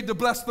 Sabbath was made to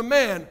bless the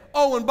man.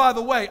 Oh, and by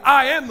the way,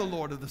 I am the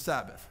Lord of the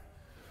Sabbath.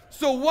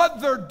 So what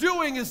they're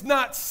doing is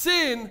not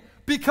sin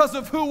because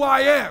of who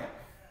I am.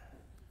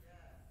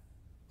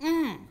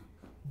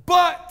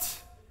 But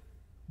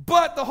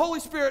the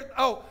Holy Spirit,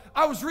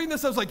 I was reading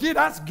this, I was like, yeah,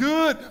 that's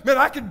good. Man,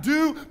 I can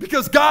do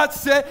because God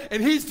said,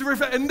 and he's to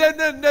reflect. And then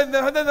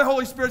the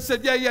Holy Spirit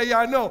said, yeah,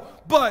 I know.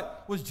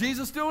 But was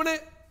Jesus doing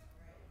it?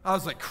 I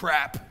was like,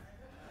 crap.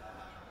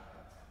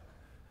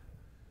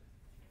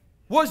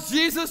 Was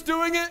Jesus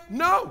doing it?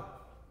 No.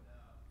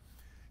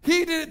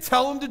 He didn't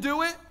tell them to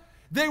do it.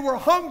 They were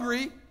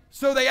hungry,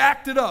 so they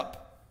acted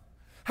up.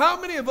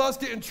 How many of us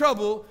get in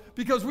trouble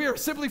because we are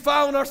simply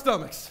following our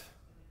stomachs?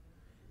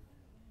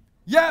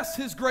 Yes,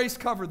 his grace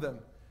covered them.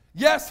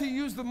 Yes, he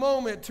used the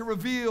moment to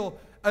reveal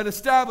and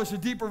establish a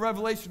deeper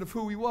revelation of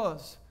who he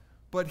was.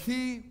 But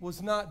he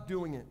was not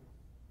doing it.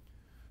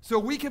 So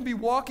we can be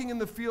walking in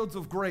the fields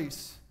of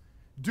grace,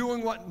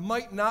 doing what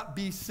might not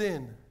be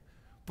sin,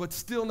 but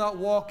still not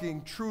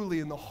walking truly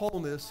in the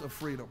wholeness of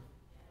freedom.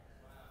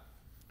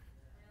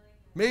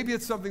 Maybe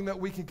it's something that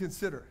we can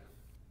consider.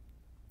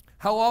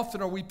 How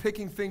often are we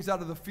picking things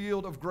out of the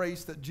field of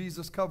grace that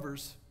Jesus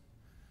covers,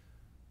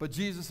 but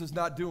Jesus is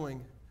not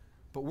doing,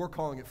 but we're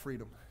calling it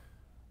freedom?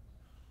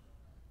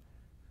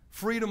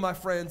 Freedom, my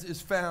friends,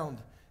 is found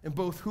in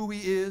both who he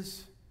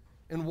is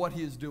and what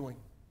he is doing.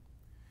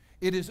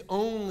 It is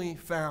only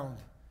found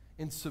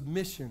in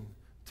submission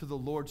to the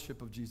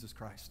lordship of Jesus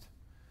Christ.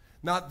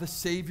 Not the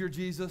Savior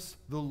Jesus,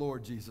 the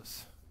Lord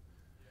Jesus.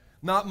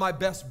 Not my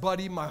best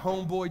buddy, my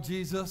homeboy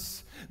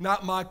Jesus.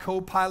 Not my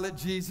co-pilot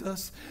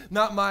Jesus.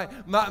 Not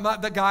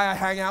the guy I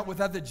hang out with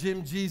at the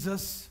gym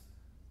Jesus.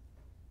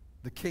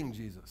 The King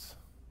Jesus.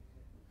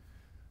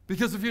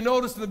 Because if you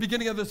notice in the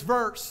beginning of this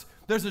verse,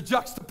 there's a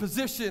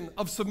juxtaposition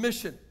of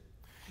submission.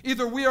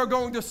 Either we are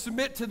going to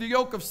submit to the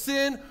yoke of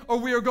sin or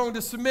we are going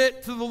to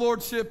submit to the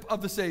lordship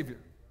of the Savior.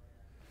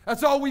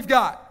 That's all we've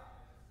got.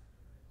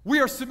 We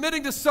are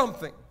submitting to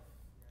something.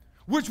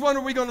 Which one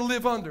are we going to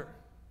live under?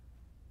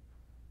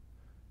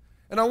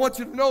 And I want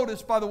you to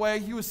notice, by the way,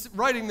 he was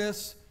writing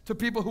this to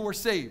people who were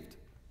saved.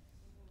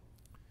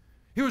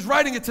 He was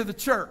writing it to the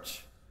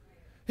church.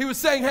 He was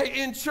saying,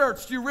 hey, in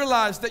church, do you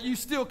realize that you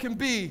still can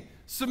be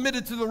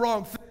submitted to the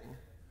wrong thing?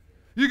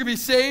 You can be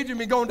saved, you can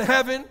be going to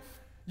heaven,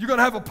 you're going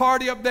to have a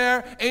party up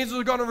there, angels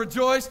are going to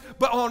rejoice,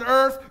 but on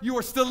earth, you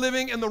are still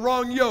living in the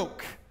wrong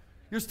yoke.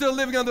 You're still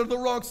living under the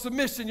wrong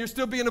submission. You're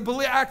still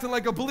acting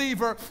like a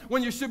believer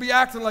when you should be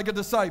acting like a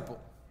disciple.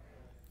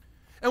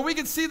 And we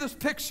can see this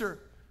picture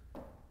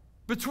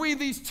between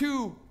these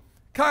two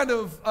kind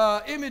of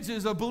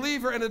images, a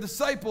believer and a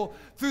disciple,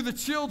 through the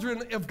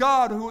children of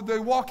God who they're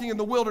walking in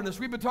the wilderness.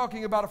 We've been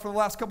talking about it for the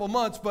last couple of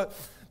months, but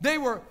they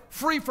were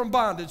free from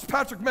bondage.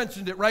 Patrick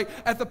mentioned it, right?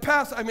 At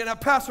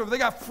Passover, they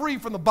got free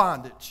from the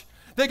bondage.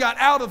 They got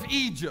out of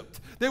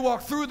Egypt. They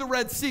walked through the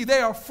Red Sea. They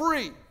are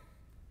free.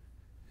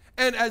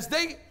 And as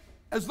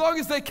long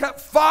as they kept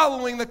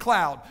following the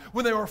cloud,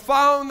 when they were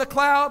following the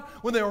cloud,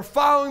 when they were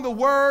following the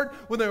word,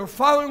 when they were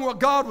following what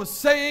God was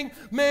saying,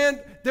 man,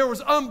 there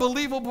was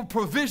unbelievable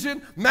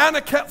provision.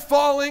 Manna kept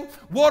falling.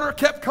 Water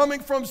kept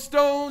coming from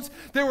stones.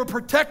 They were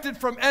protected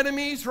from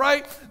enemies,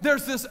 right?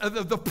 There's this,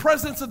 the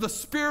presence of the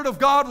Spirit of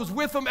God was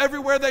with them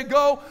everywhere they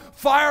go.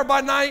 Fire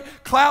by night,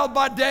 cloud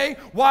by day.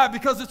 Why?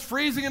 Because it's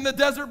freezing in the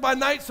desert by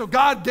night, so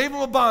God gave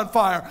them a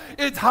bonfire.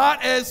 It's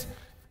hot as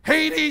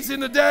Hades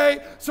in the day,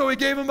 so he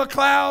gave them a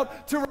cloud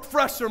to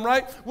refresh them,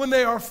 right? When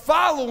they are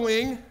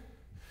following,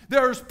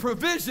 there is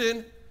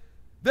provision,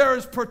 there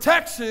is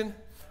protection,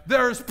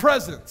 there is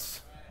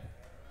presence.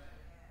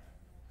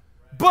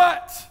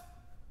 But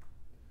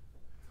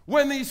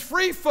when these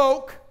free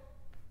folk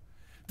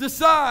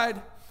decide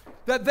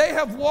that they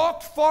have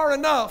walked far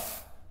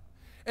enough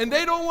and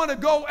they don't want to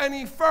go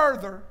any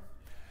further,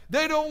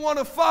 they don't want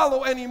to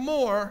follow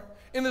anymore,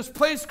 in this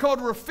place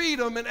called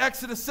Rephidim in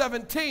Exodus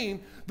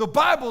 17, the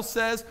Bible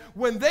says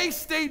when they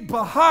stayed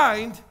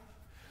behind,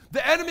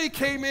 the enemy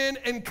came in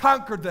and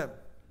conquered them,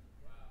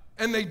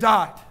 and they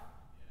died.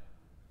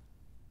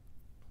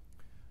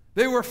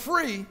 They were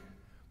free,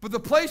 but the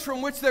place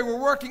from which they were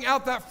working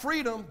out that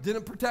freedom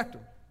didn't protect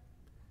them.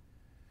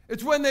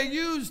 It's when they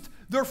used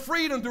their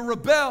freedom to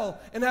rebel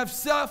and have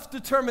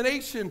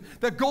self-determination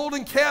that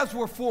golden calves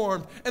were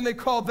formed, and they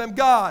called them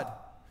God.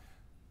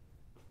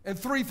 And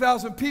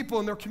 3,000 people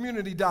in their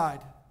community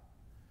died.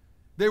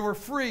 They were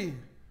free,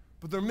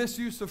 but their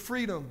misuse of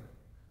freedom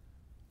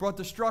brought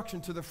destruction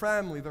to their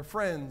family, their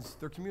friends,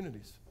 their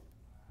communities.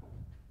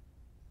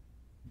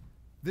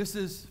 This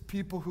is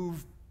people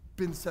who've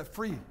been set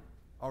free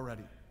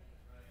already.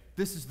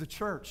 This is the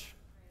church.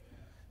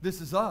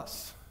 This is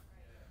us.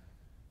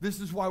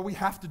 This is why we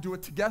have to do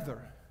it together.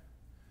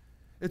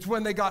 It's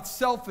when they got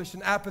selfish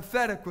and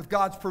apathetic with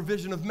God's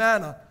provision of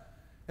manna.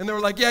 And they were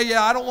like,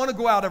 yeah, I don't want to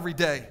go out every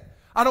day.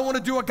 I don't want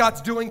to do what God's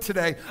doing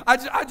today.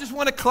 I just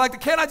want to collect it.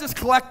 Can't I just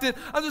collect it?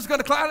 I'm just going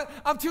to collect it.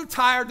 I'm too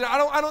tired.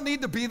 I don't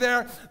need to be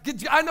there.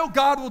 I know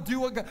God will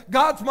do it.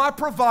 God's my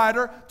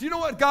provider. Do you know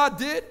what God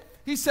did?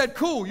 He said,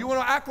 cool, you want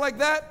to act like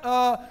that?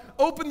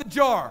 Open the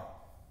jar.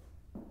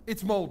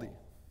 It's moldy.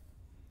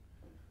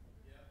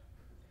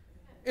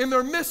 In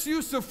their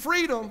misuse of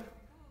freedom,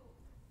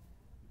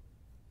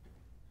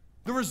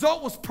 the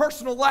result was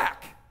personal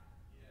lack.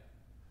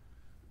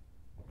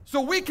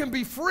 So we can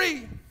be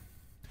free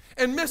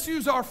and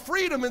misuse our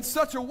freedom in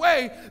such a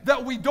way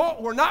that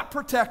we're not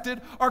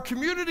protected, our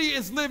community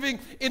is living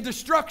in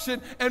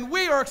destruction, and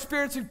we are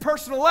experiencing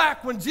personal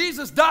lack when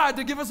Jesus died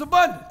to give us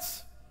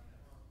abundance.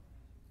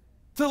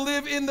 To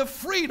live in the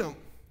freedom.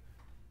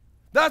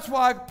 That's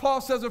why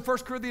Paul says in 1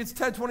 Corinthians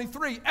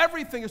 10:23,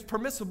 everything is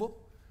permissible,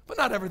 but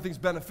not everything's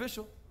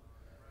beneficial.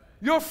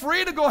 You're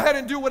free to go ahead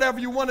and do whatever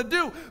you want to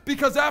do,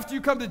 because after you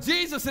come to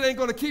Jesus, it ain't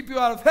going to keep you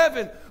out of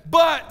heaven,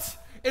 but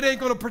it ain't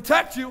going to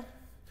protect you.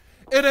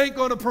 It ain't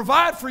going to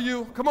provide for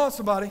you. Come on,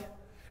 somebody.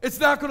 It's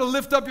not going to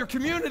lift up your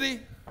community.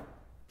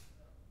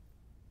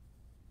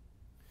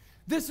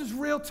 This is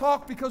real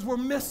talk because we're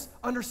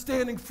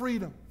misunderstanding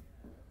freedom.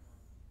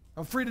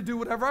 I'm free to do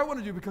whatever I want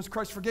to do because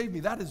Christ forgave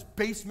me. That is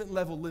basement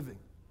level living.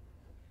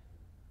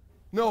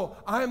 No,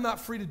 I am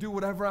not free to do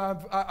whatever I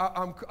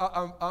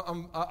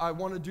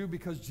want to do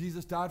because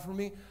Jesus died for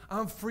me.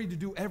 I'm free to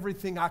do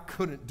everything I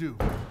couldn't do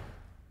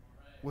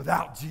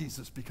without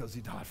Jesus because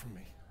he died for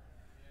me.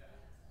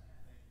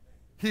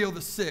 Heal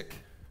the sick,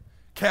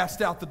 cast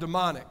out the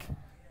demonic,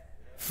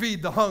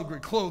 feed the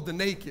hungry, clothe the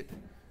naked,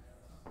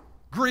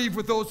 grieve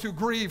with those who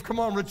grieve. Come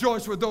on,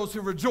 rejoice with those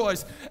who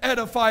rejoice,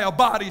 edify a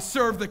body,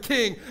 serve the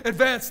king,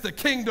 advance the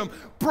kingdom,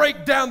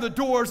 break down the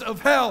doors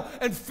of hell,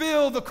 and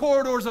fill the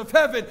corridors of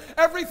heaven.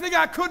 Everything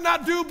I could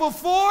not do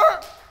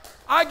before,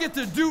 I get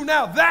to do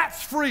now.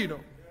 That's freedom.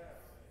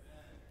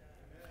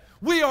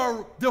 We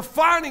are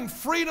defining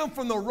freedom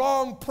from the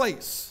wrong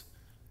place.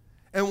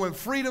 And when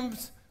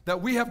freedoms that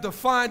we have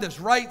defined as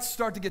rights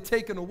start to get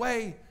taken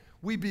away,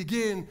 we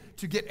begin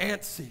to get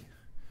antsy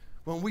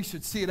when we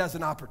should see it as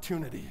an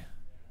opportunity.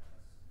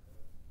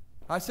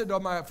 I said to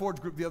my Forge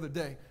group the other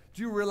day,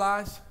 do you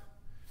realize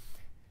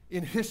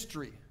in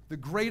history, the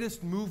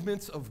greatest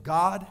movements of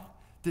God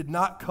did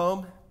not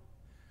come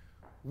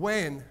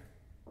when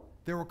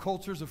there were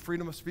cultures of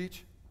freedom of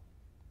speech?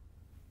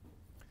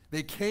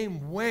 They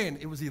came when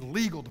it was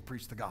illegal to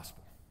preach the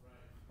gospel.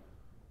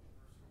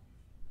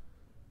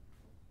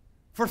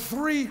 For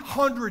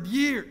 300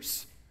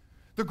 years,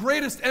 the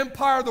greatest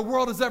empire the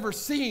world has ever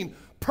seen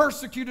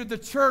persecuted the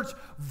church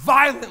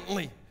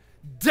violently,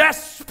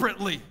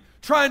 desperately,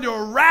 trying to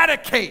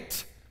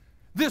eradicate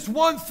this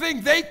one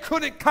thing they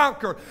couldn't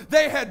conquer.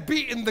 They had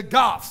beaten the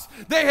Goths.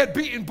 They had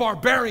beaten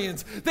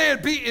barbarians. They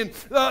had beaten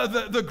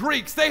the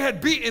Greeks. They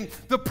had beaten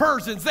the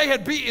Persians. They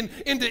had beaten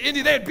into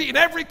India. They had beaten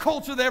every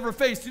culture they ever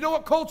faced. You know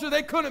what culture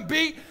they couldn't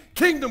beat?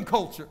 Kingdom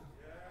culture.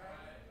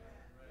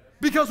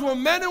 Because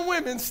when men and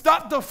women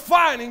stopped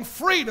defining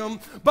freedom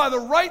by the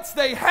rights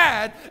they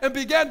had and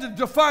began to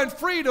define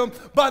freedom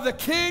by the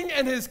king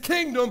and his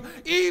kingdom,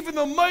 even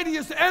the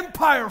mightiest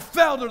empire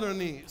fell to their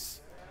knees.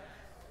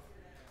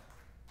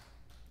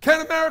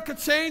 Can America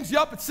change?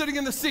 Yup, it's sitting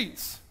in the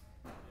seats.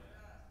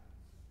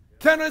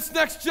 Can this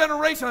next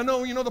generation, I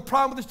know you know the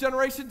problem with this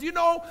generation. Do you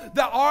know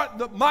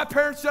that my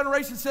parents'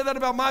 generation said that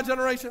about my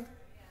generation?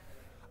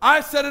 I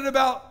said it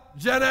about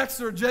Gen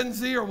X or Gen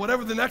Z or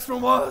whatever the next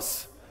one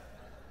was.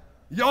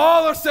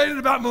 Y'all are saying it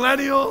about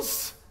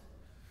millennials.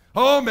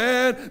 Oh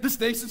man, this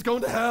nation's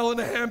going to hell in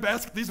a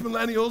handbasket. These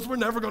millennials, we're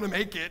never going to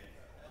make it.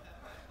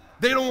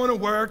 They don't want to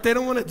work. They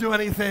don't want to do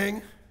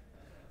anything.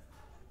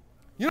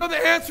 You know the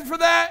answer for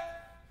that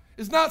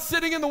is not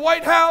sitting in the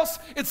White House.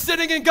 It's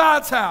sitting in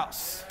God's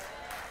house.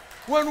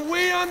 When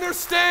we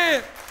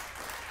understand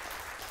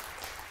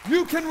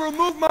you can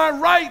remove my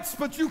rights,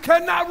 but you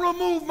cannot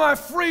remove my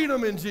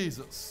freedom in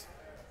Jesus.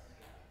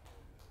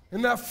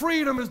 And that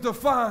freedom is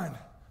defined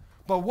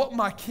by what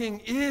my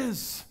king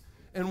is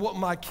and what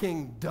my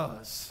king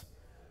does.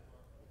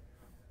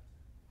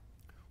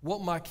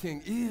 What my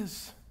king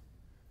is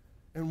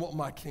and what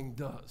my king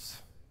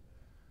does.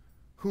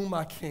 Who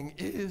my king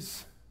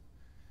is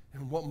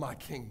and what my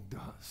king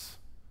does.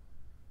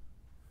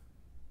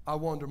 I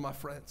wonder, my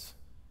friends,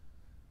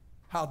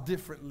 how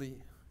differently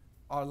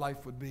our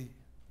life would be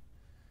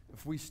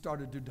if we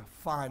started to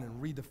define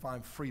and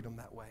redefine freedom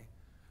that way.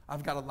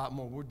 I've got a lot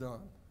more. We're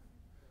done.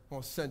 I'm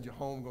going to send you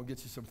home. I'm going to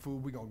get you some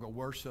food. We're going to go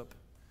worship.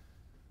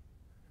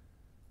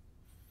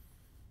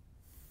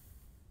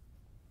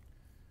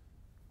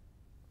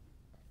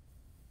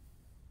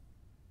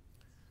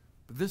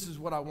 But this is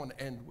what I want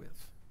to end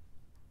with.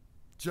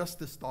 Just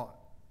this thought.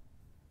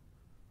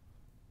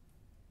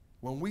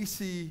 When we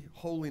see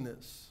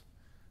holiness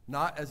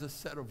not as a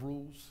set of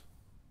rules,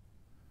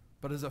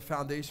 but as a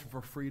foundation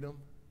for freedom,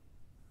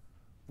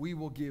 we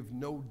will give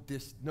no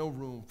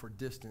room for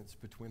distance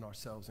between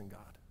ourselves and God.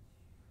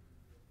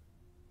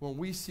 When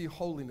we see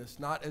holiness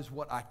not as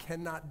what I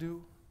cannot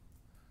do,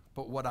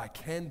 but what I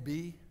can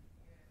be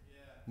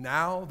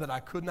now that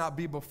I could not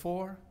be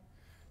before,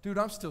 dude,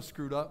 I'm still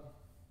screwed up.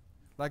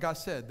 Like I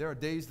said, there are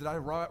days that I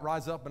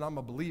rise up and I'm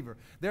a believer.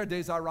 There are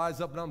days I rise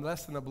up and I'm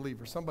less than a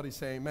believer. Somebody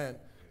say amen.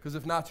 Because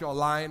if not, you're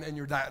lying and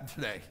you're dying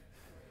today.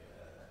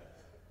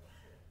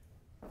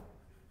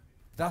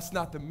 That's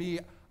not the me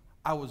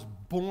I was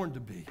born to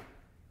be.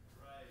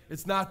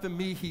 It's not the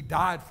me he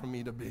died for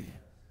me to be.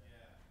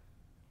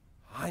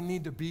 I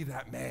need to be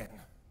that man.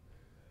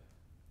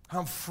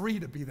 I'm free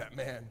to be that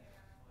man.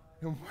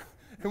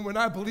 And when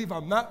I believe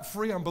I'm not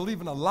free, I'm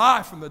believing a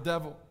lie from the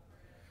devil.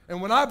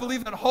 And when I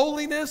believe that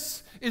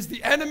holiness is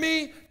the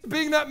enemy to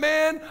being that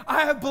man,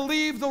 I have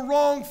believed the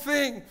wrong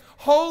thing.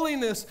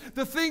 Holiness,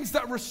 the things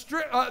that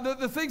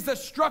the things that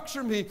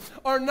structure me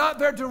are not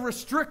there to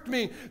restrict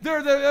me.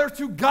 They're there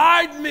to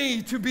guide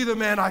me to be the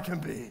man I can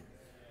be.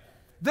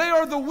 They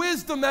are the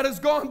wisdom that has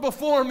gone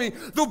before me,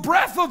 the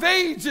breadth of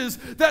ages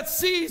that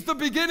sees the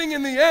beginning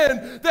and the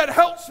end, that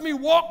helps me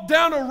walk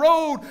down a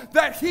road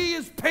that he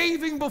is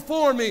paving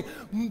before me.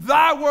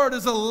 Thy word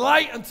is a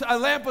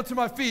lamp unto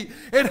my feet.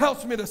 It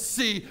helps me to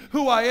see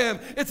who I am.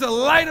 It's a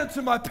light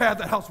unto my path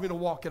that helps me to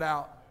walk it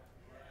out.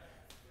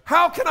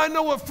 How can I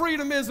know what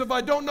freedom is if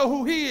I don't know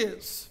who he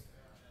is?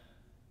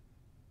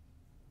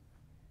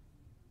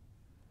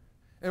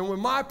 And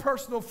when my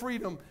personal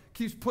freedom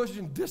keeps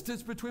pushing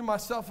distance between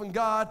myself and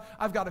God,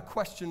 I've got to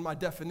question my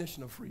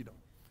definition of freedom.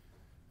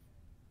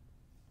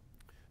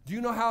 Do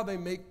you know how they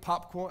make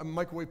popcorn,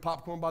 microwave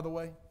popcorn, by the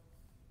way?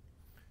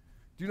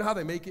 Do you know how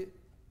they make it?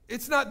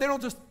 It's not, they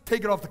don't just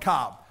take it off the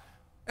cob.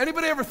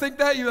 Anybody ever think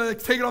that? You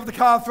like, take it off the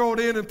cob, throw it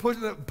in, and push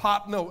it in,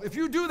 pop? No. If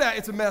you do that,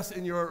 it's a mess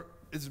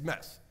it's a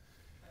mess.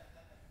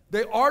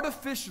 They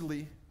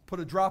artificially put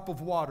a drop of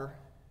water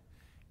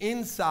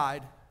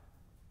inside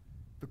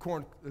the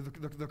corn,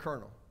 the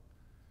kernel.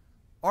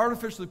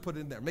 Artificially put it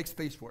in there, make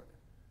space for it.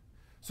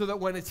 So that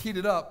when it's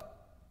heated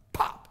up,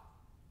 pop.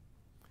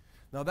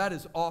 Now that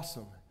is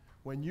awesome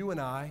when you and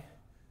I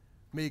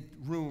make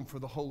room for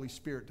the Holy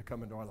Spirit to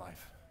come into our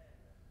life.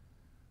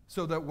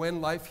 So that when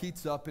life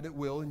heats up, and it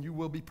will, and you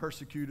will be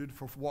persecuted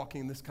for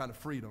walking in this kind of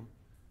freedom,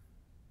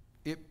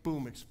 it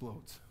boom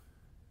explodes.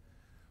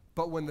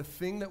 But when the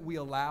thing that we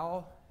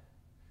allow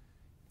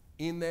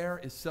in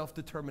there is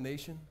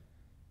self-determination,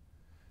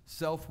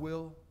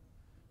 self-will,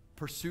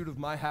 pursuit of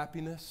my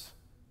happiness,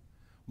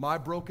 my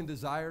broken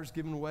desires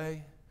given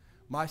way,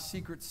 my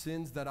secret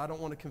sins that I don't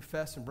want to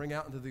confess and bring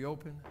out into the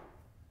open,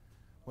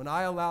 when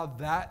I allow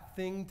that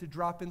thing to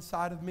drop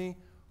inside of me,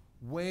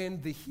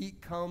 when the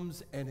heat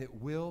comes, and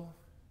it will,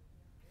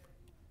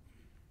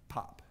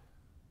 pop.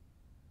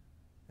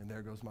 And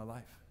there goes my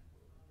life.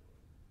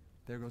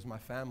 There goes my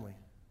family.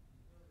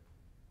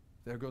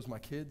 There goes my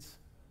kids.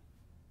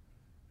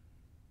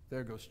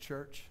 There goes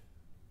church.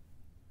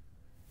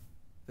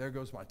 There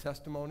goes my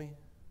testimony.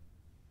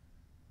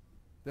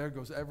 There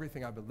goes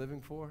everything I've been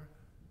living for.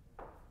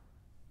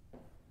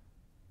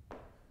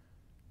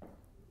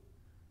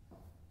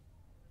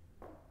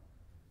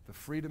 The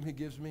freedom he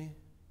gives me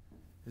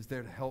is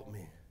there to help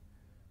me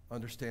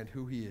understand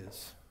who he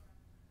is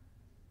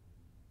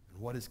and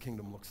what his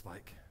kingdom looks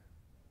like,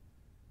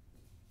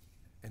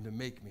 and to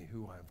make me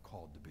who I am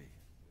called to be.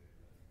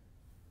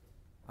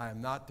 I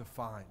am not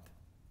defined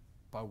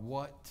by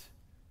what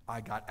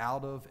I got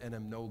out of and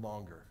am no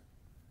longer.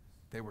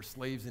 They were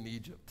slaves in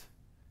Egypt,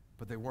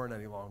 but they weren't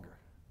any longer.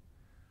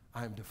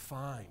 I am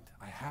defined,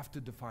 I have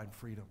to define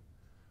freedom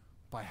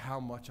by how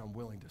much I'm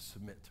willing to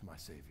submit to my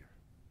Savior.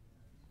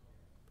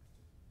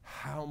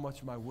 How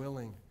much am I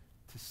willing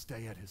to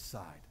stay at his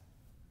side?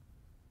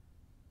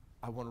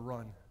 I want to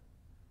run.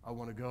 I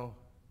want to go.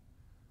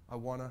 I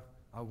want to.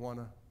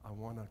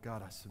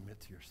 God, I submit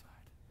to your side.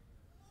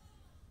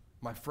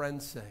 My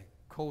friends say,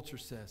 culture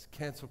says,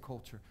 cancel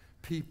culture,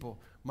 people,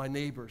 my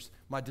neighbors,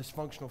 my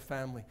dysfunctional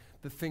family,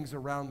 the things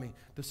around me,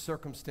 the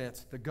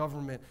circumstance, the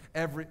government,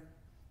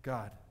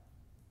 God,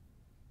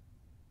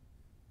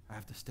 I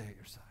have to stay at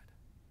your side.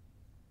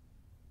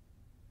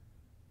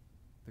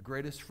 The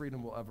greatest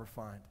freedom we'll ever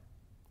find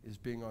is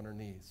being on our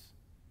knees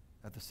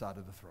at the side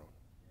of the throne.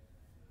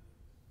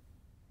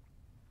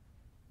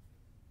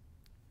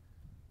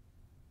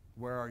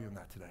 Where are you in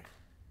that today?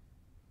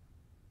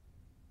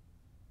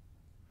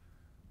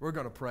 We're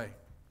going to pray.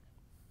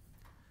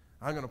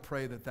 I'm going to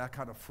pray that that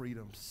kind of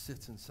freedom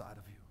sits inside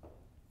of you.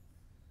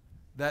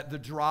 That the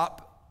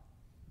drop,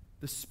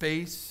 the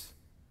space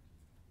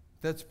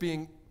that's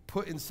being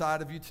put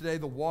inside of you today,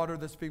 the water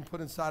that's being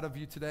put inside of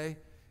you today,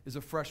 is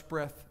a fresh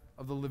breath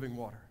of the living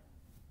water.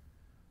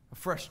 A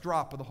fresh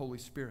drop of the Holy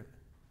Spirit.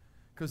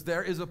 Because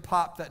there is a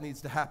pop that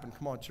needs to happen.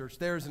 Come on, church.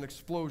 There is an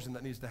explosion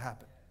that needs to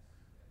happen.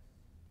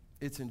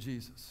 It's in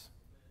Jesus.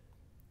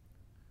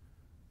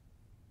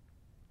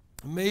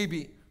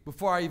 Maybe,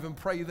 before I even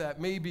pray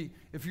that, maybe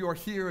if you are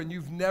here and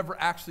you've never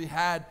actually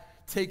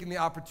taken the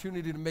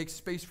opportunity to make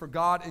space for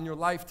God in your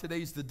life,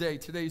 today's the day.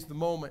 Today's the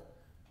moment.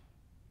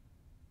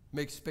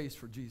 Make space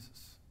for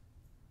Jesus.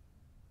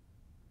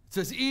 It's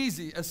as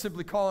easy as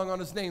simply calling on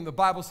his name. The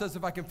Bible says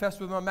if I confess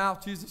with my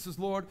mouth Jesus is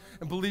Lord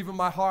and believe in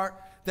my heart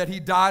that he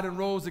died and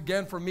rose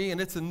again for me,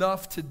 and it's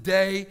enough,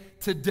 today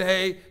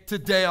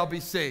I'll be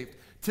saved.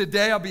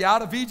 Today I'll be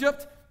out of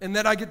Egypt, and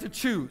then I get to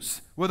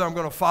choose whether I'm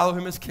going to follow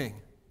him as king.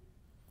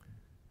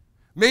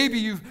 Maybe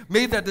you've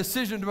made that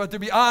decision, but to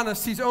be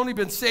honest, he's only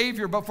been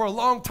Savior, but for a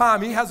long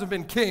time, he hasn't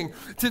been King.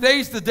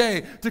 Today's the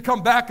day to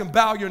come back and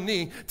bow your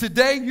knee.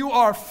 Today, you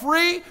are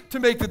free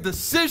to make the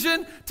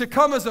decision to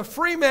come as a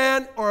free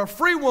man or a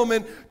free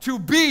woman to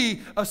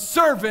be a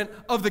servant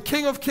of the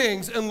King of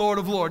Kings and Lord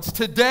of Lords.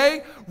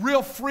 Today,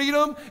 real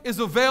freedom is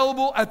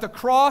available at the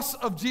cross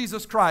of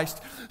Jesus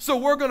Christ. So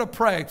we're going to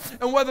pray.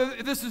 And whether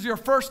this is your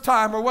first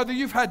time or whether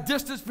you've had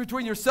distance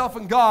between yourself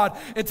and God,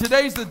 and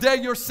today's the day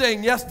you're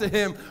saying yes to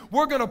him,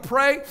 we're going to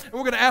pray, and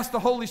we're going to ask the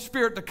Holy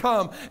Spirit to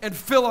come and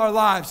fill our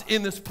lives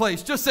in this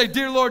place. Just say,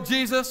 dear Lord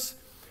Jesus,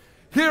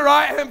 here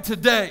I am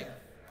today.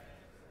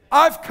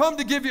 I've come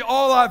to give you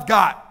all I've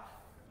got.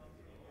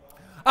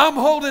 I'm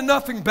holding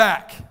nothing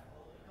back.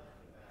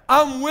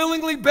 I'm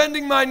willingly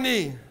bending my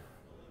knee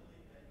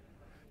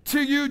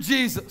to you,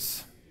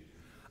 Jesus.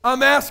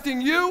 I'm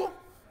asking you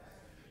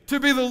to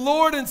be the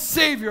Lord and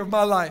Savior of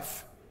my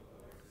life,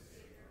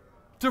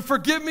 to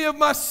forgive me of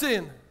my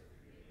sin,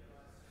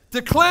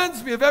 to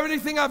cleanse me of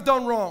everything I've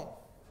done wrong,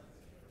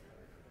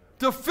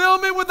 to fill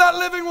me with that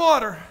living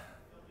water.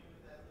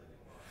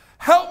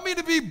 Help me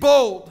to be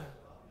bold.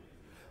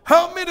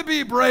 Help me to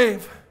be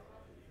brave.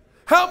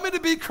 Help me to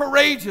be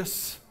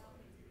courageous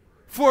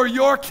for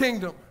your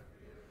kingdom.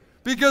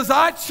 Because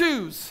I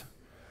choose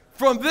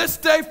from this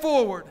day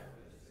forward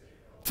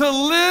to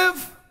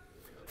live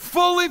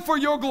fully for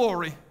your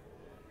glory.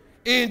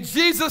 In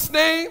Jesus'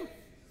 name,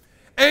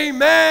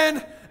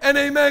 amen and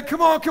amen.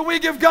 Come on, can we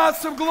give God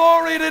some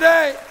glory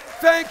today?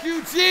 Thank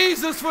you,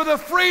 Jesus, for the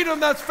freedom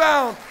that's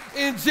found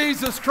in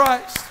Jesus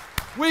Christ.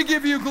 We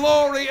give you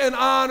glory and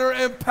honor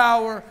and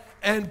power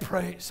and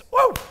praise.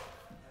 Woo!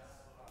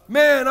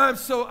 Man,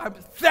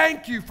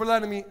 thank you for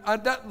letting me,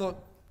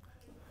 look.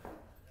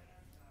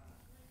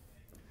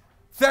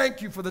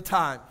 Thank you for the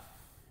time.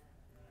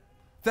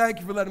 Thank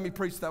you for letting me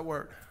preach that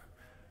word.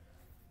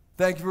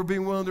 Thank you for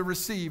being willing to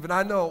receive. And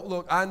I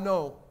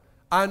know,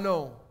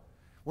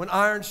 when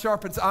iron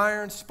sharpens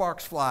iron,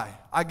 sparks fly.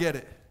 I get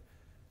it.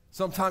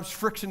 Sometimes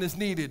friction is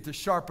needed to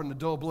sharpen the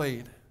dull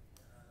blade.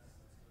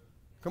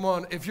 Come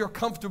on, if you're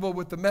comfortable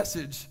with the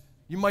message,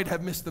 you might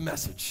have missed the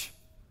message.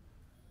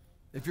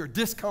 If you're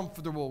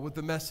discomfortable with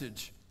the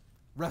message,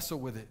 wrestle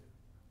with it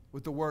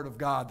with the Word of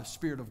God, the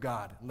Spirit of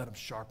God, and let Him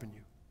sharpen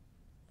you.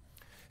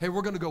 Hey,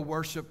 we're going to go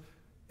worship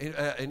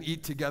and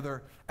eat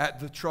together at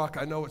the truck.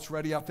 I know it's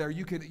ready out there.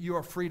 You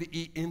are free to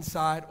eat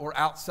inside or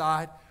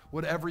outside,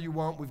 whatever you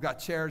want. We've got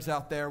chairs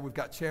out there. We've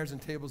got chairs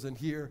and tables in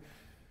here.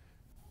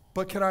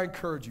 But can I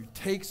encourage you,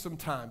 take some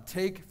time.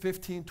 Take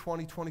 15,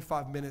 20,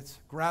 25 minutes.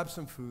 Grab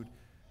some food.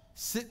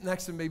 Sit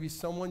next to maybe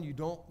someone you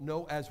don't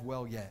know as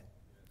well yet.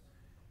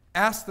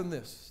 Ask them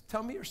this.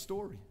 Tell me your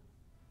story.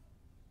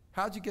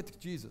 How'd you get to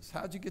Jesus?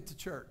 How'd you get to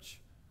church?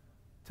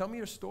 Tell me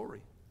your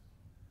story.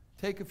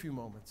 Take a few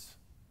moments.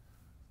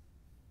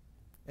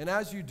 And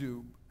as you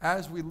do,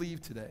 as we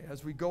leave today,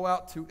 as we go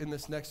out in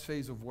this next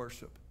phase of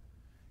worship,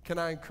 can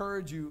I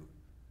encourage you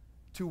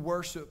to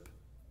worship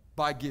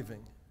by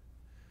giving?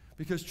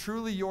 Because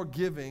truly your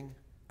giving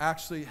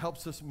actually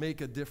helps us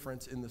make a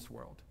difference in this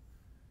world.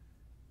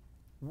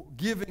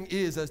 Giving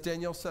is, as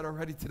Danielle said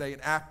already today, an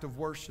act of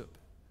worship.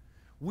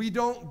 We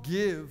don't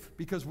give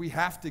because we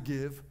have to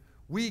give.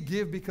 We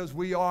give because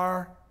we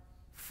are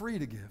free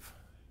to give.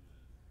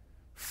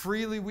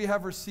 Freely we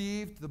have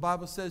received, the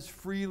Bible says,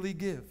 freely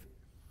give.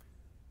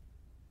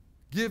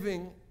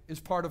 Giving is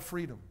part of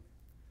freedom.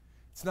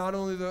 It's not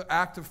only the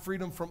act of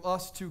freedom from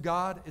us to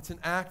God, it's an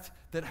act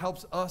that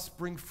helps us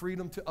bring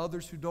freedom to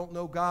others who don't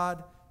know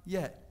God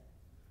yet.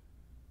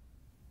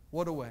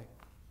 What a way.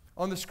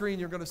 On the screen,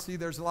 you're going to see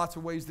there's lots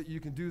of ways that you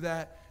can do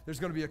that. There's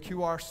going to be a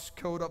QR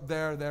code up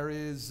there. There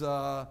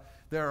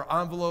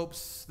are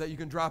envelopes that you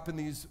can drop in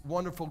these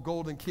wonderful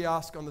golden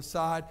kiosks on the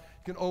side.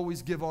 You can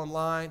always give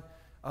online,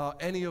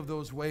 any of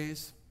those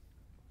ways.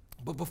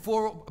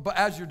 But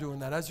as you're doing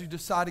that, as you're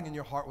deciding in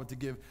your heart what to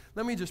give,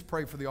 let me just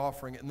pray for the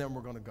offering, and then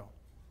we're going to go.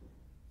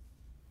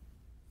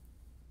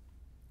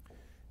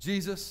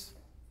 Jesus,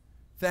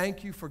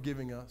 thank you for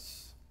giving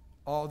us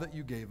all that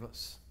you gave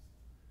us.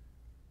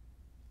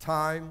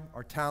 Time,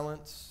 our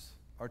talents,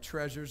 our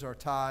treasures, our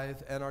tithe,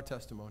 and our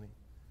testimony.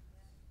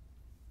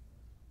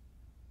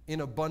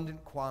 In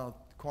abundant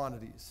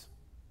quantities,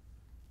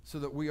 so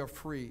that we are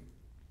free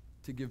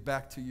to give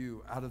back to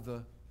you out of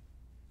the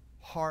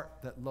heart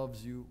that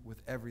loves you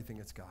with everything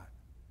it's got.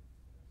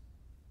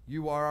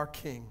 You are our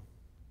King,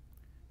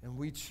 and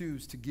we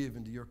choose to give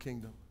into your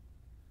kingdom.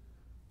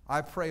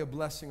 I pray a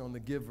blessing on the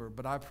giver,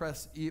 but I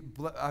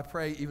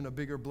pray even a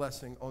bigger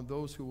blessing on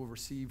those who will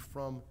receive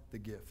from the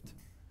gift.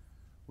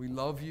 We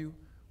love you,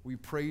 we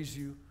praise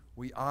you,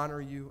 we honor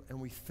you, and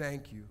we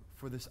thank you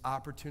for this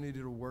opportunity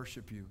to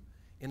worship you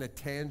in a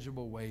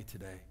tangible way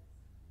today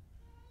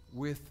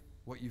with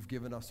what you've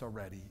given us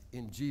already.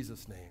 In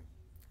Jesus' name,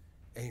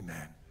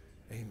 amen.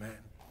 Amen.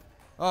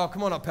 Oh,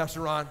 come on up,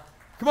 Pastor Ron.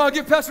 Come on,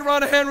 give Pastor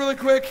Ron a hand really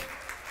quick.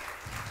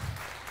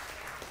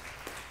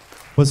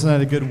 Wasn't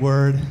that a good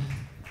word?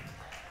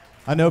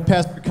 I know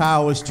Pastor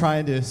Kyle was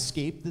trying to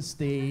escape the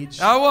stage.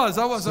 I was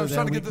so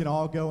trying to we get can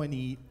all go and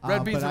eat.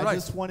 red beans but and I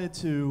rice. just wanted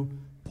to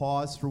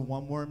pause for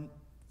one more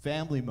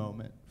family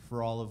moment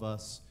for all of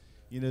us.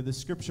 You know, the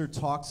scripture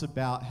talks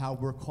about how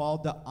we're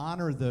called to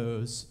honor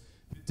those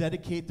who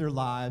dedicate their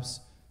lives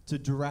to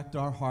direct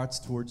our hearts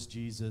towards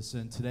Jesus.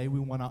 And today we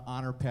want to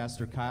honor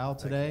Pastor Kyle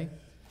today.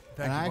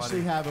 Thank and you, I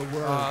actually buddy. have a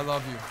word. I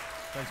love you.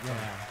 Thanks, buddy.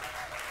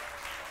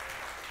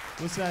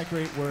 What's that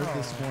great word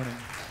this morning?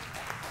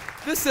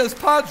 This says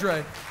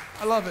Padre.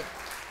 I love it.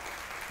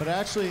 But I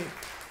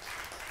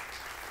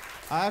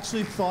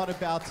actually thought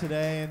about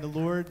today, and the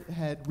Lord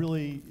had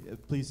really,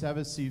 please have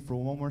a seat for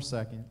one more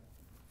second.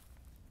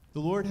 The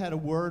Lord had a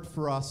word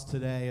for us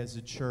today as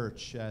a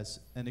church, as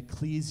an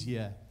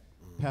ecclesia.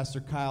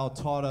 Pastor Kyle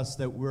taught us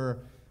that we're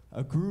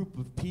a group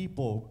of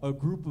people, a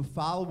group of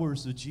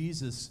followers of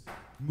Jesus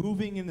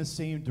moving in the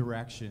same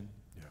direction.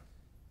 Yeah.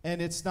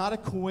 And it's not a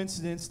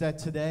coincidence that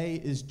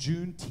today is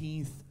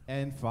Juneteenth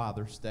and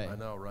Father's Day. I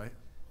know, right?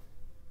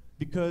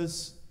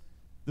 Because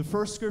the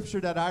first scripture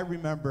that I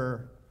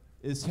remember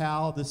is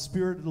how the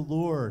Spirit of the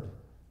Lord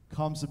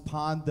comes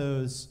upon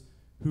those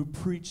who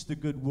preach the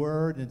good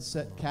word and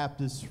set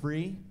captives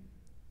free.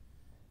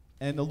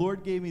 And the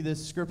Lord gave me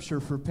this scripture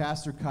for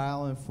Pastor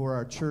Kyle and for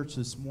our church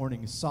this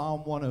morning,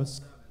 Psalm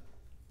 107.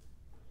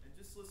 And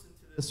just listen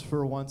to this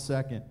for 1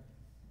 second.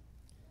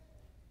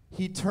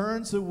 He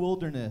turns the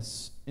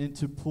wilderness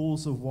into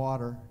pools of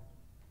water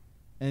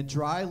and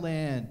dry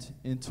land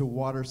into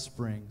water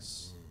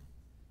springs.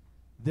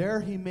 There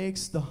he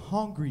makes the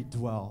hungry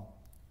dwell,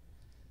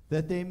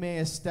 that they may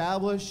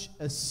establish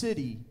a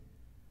city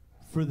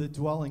for the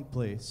dwelling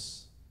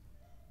place,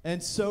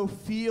 and sow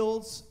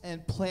fields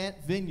and plant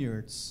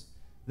vineyards,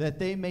 that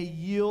they may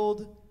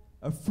yield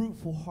a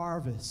fruitful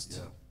harvest.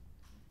 Yeah.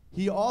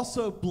 He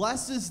also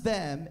blesses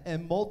them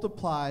and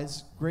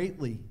multiplies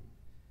greatly,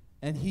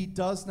 and he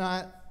does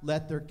not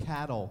let their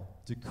cattle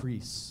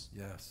decrease.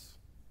 Yes.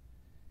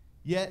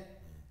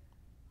 Yet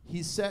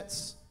he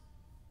sets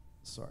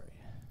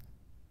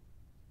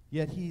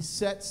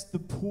the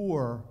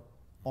poor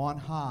on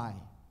high,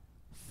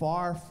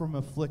 far from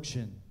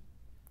affliction,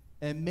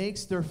 and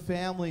makes their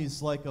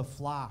families like a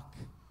flock.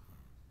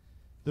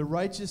 The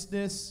righteous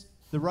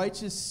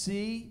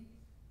see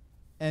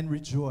and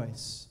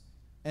rejoice,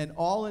 and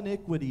all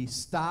iniquity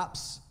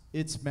stops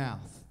its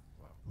mouth.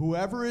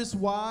 Whoever is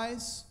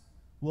wise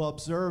will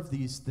observe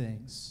these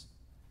things,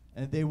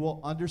 and they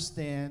will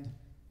understand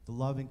the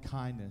loving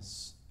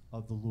kindness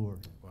of the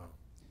Lord. Wow.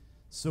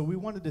 So we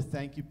wanted to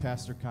thank you,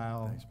 Pastor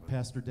Kyle, Thanks, buddy.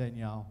 Pastor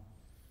Danielle,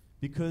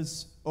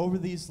 because over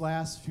these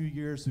last few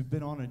years, we've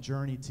been on a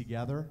journey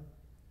together,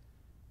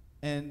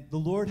 and the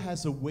Lord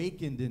has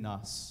awakened in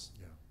us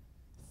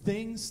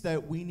things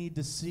that we need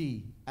to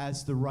see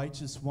as the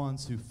righteous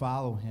ones who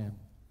follow him,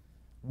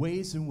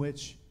 ways in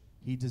which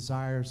he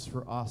desires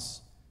for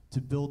us to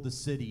build the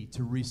city,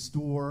 to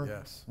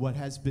restore what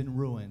has been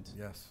ruined,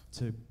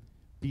 to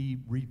be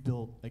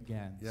rebuilt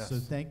again. So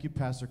thank you,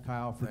 Pastor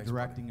Kyle, for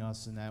directing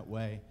us in that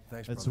way.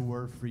 Thanks, That's brother. a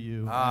word for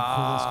you and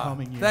for this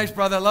coming year. Thanks,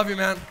 brother. I love you,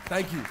 man.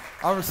 Thank you.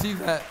 I'll receive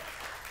that.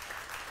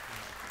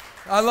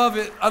 I love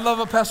it. I love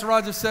what Pastor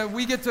Roger said.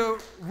 We get to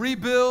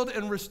rebuild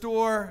and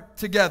restore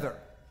together.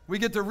 We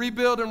get to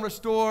rebuild and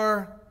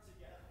restore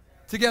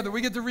together.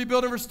 We get to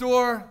rebuild and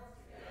restore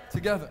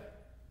together.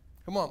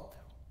 Come on.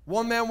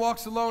 One man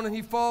walks alone and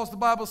he falls. The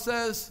Bible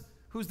says,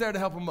 who's there to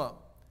help him up?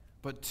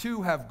 But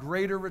two have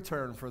greater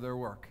return for their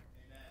work.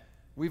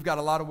 We've got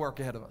a lot of work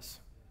ahead of us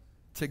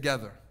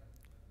together.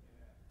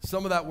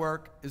 Some of that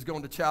work is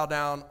going to chow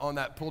down on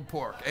that pulled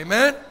pork.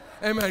 Amen?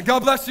 Amen. God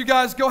bless you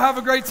guys. Go have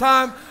a great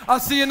time. I'll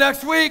see you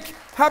next week.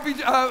 Have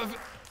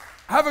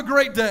a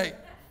great day.